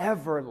of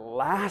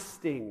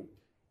everlasting,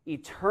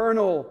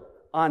 eternal,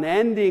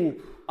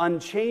 unending,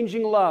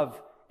 unchanging love.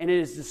 and it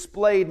is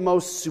displayed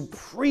most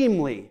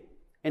supremely,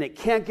 and it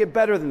can't get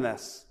better than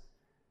this.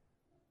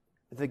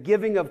 The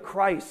giving of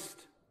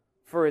Christ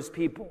for his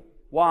people.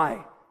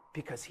 Why?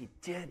 Because he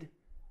did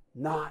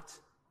not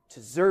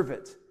deserve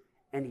it,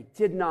 and he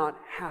did not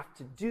have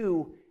to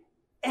do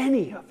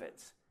any of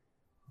it.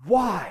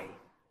 Why?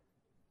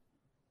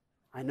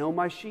 I know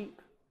my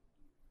sheep,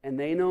 and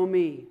they know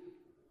me.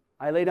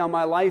 I lay down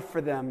my life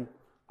for them.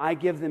 I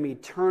give them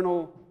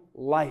eternal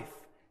life,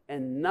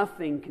 and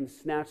nothing can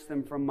snatch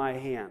them from my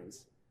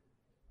hands.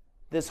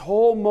 This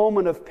whole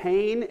moment of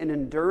pain and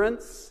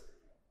endurance,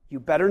 you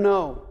better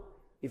know,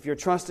 if you're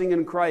trusting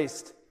in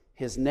Christ,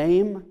 his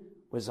name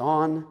was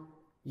on,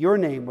 your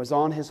name was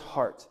on his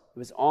heart. It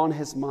was on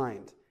his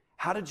mind.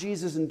 How did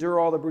Jesus endure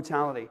all the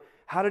brutality?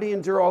 How did he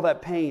endure all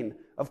that pain?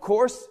 Of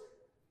course,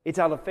 it's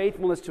out of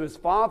faithfulness to his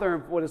Father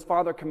and what his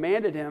Father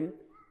commanded him,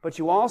 but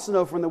you also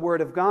know from the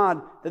Word of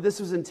God that this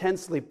was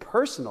intensely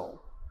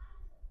personal.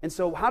 And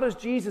so how does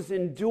Jesus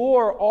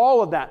endure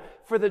all of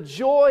that? For the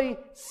joy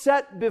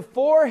set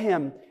before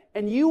him.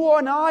 And you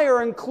and I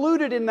are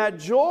included in that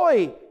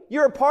joy.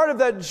 You're a part of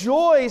that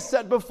joy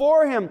set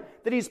before him,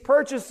 that he's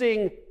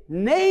purchasing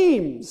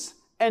names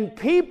and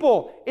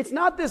people. It's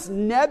not this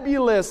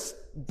nebulous,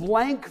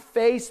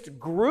 blank-faced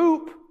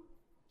group.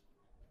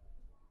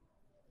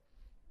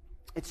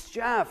 It's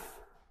Jeff.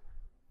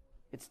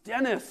 It's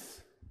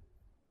Dennis.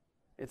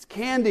 It's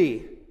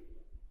Candy.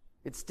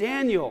 It's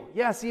Daniel.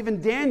 Yes, even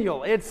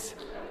Daniel. It's...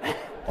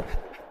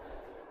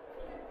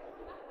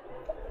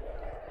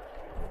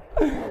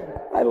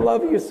 I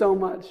love you so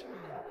much.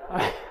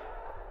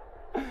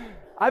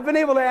 I've been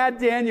able to add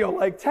Daniel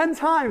like 10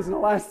 times in the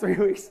last 3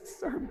 weeks of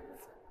sermons.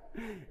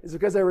 It's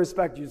because I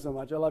respect you so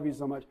much. I love you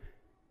so much.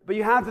 But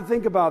you have to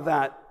think about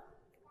that.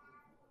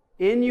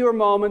 In your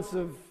moments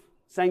of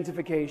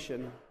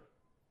sanctification,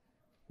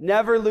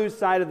 never lose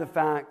sight of the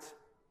fact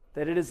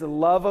that it is the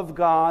love of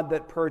God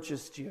that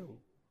purchased you.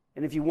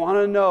 And if you want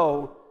to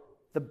know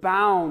the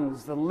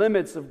bounds, the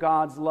limits of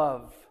God's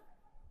love,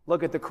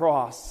 look at the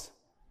cross.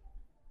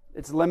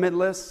 It's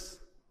limitless.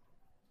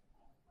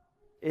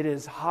 It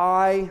is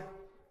high.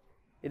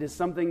 It is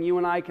something you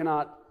and I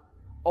cannot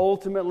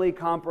ultimately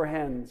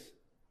comprehend.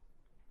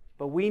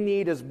 But we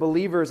need, as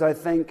believers, I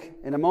think,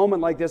 in a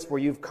moment like this where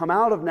you've come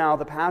out of now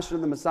the Passion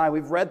of the Messiah,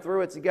 we've read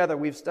through it together,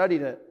 we've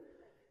studied it,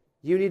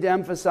 you need to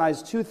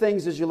emphasize two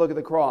things as you look at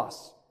the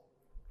cross: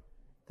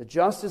 the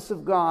justice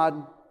of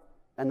God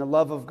and the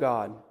love of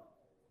God.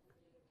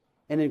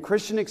 And in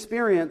Christian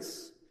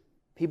experience,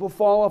 people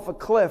fall off a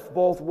cliff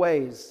both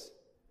ways.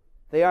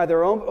 They either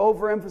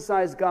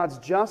overemphasize God's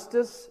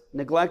justice,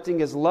 neglecting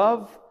his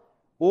love,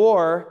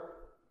 or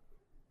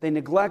they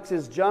neglect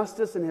his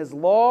justice and his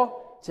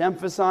law to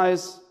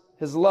emphasize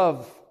his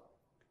love.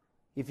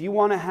 If you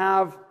want to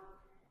have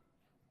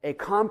a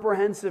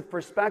comprehensive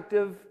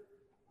perspective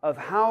of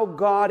how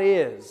God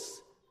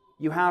is,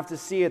 you have to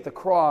see at the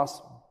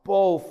cross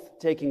both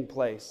taking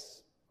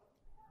place.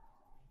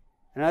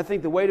 And I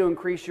think the way to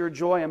increase your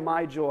joy and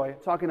my joy,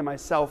 I'm talking to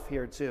myself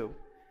here too,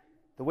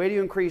 the way to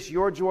increase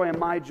your joy and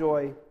my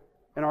joy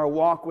in our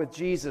walk with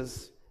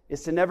Jesus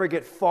is to never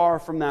get far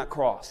from that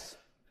cross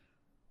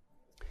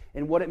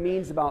and what it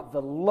means about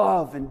the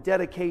love and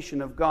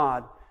dedication of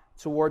God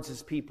towards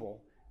his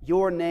people.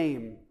 Your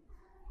name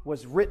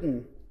was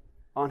written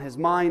on his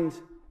mind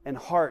and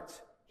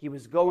heart. He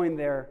was going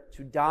there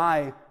to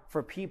die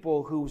for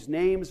people whose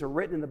names are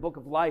written in the book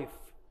of life.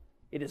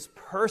 It is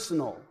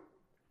personal.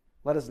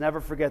 Let us never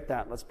forget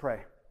that. Let's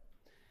pray.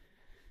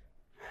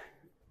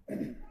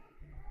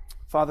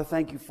 Father,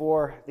 thank you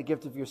for the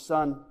gift of your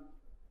Son.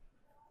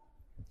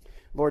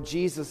 Lord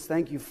Jesus,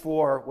 thank you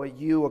for what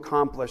you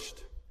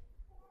accomplished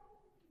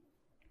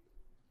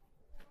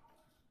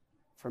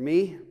for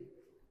me,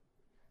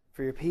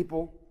 for your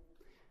people,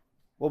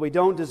 what we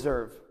don't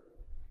deserve.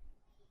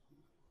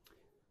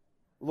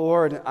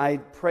 Lord, I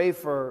pray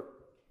for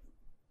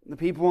the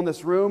people in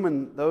this room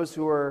and those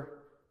who are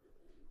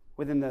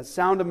within the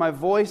sound of my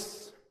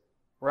voice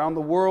around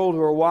the world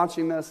who are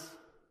watching this.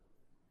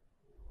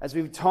 As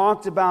we've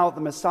talked about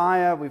the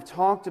Messiah, we've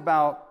talked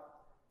about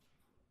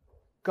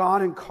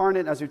God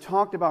incarnate, as we've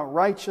talked about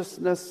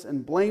righteousness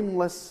and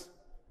blameless,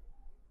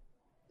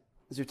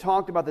 as we've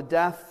talked about the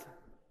death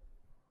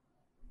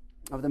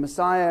of the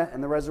Messiah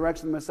and the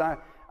resurrection of the Messiah,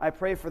 I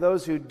pray for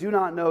those who do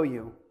not know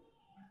you,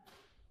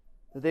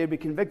 that they would be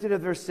convicted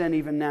of their sin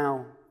even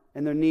now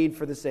and their need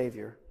for the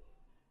Savior,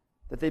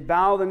 that they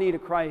bow the knee to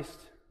Christ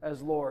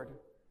as Lord.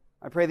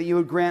 I pray that you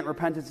would grant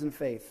repentance and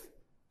faith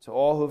to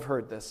all who have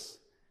heard this.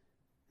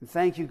 And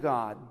thank you,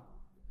 God,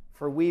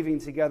 for weaving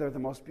together the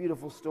most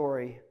beautiful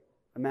story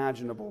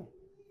imaginable.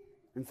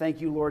 And thank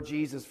you, Lord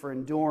Jesus, for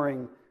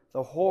enduring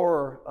the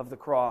horror of the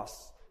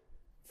cross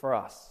for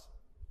us.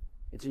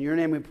 It's in your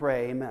name we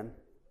pray. Amen.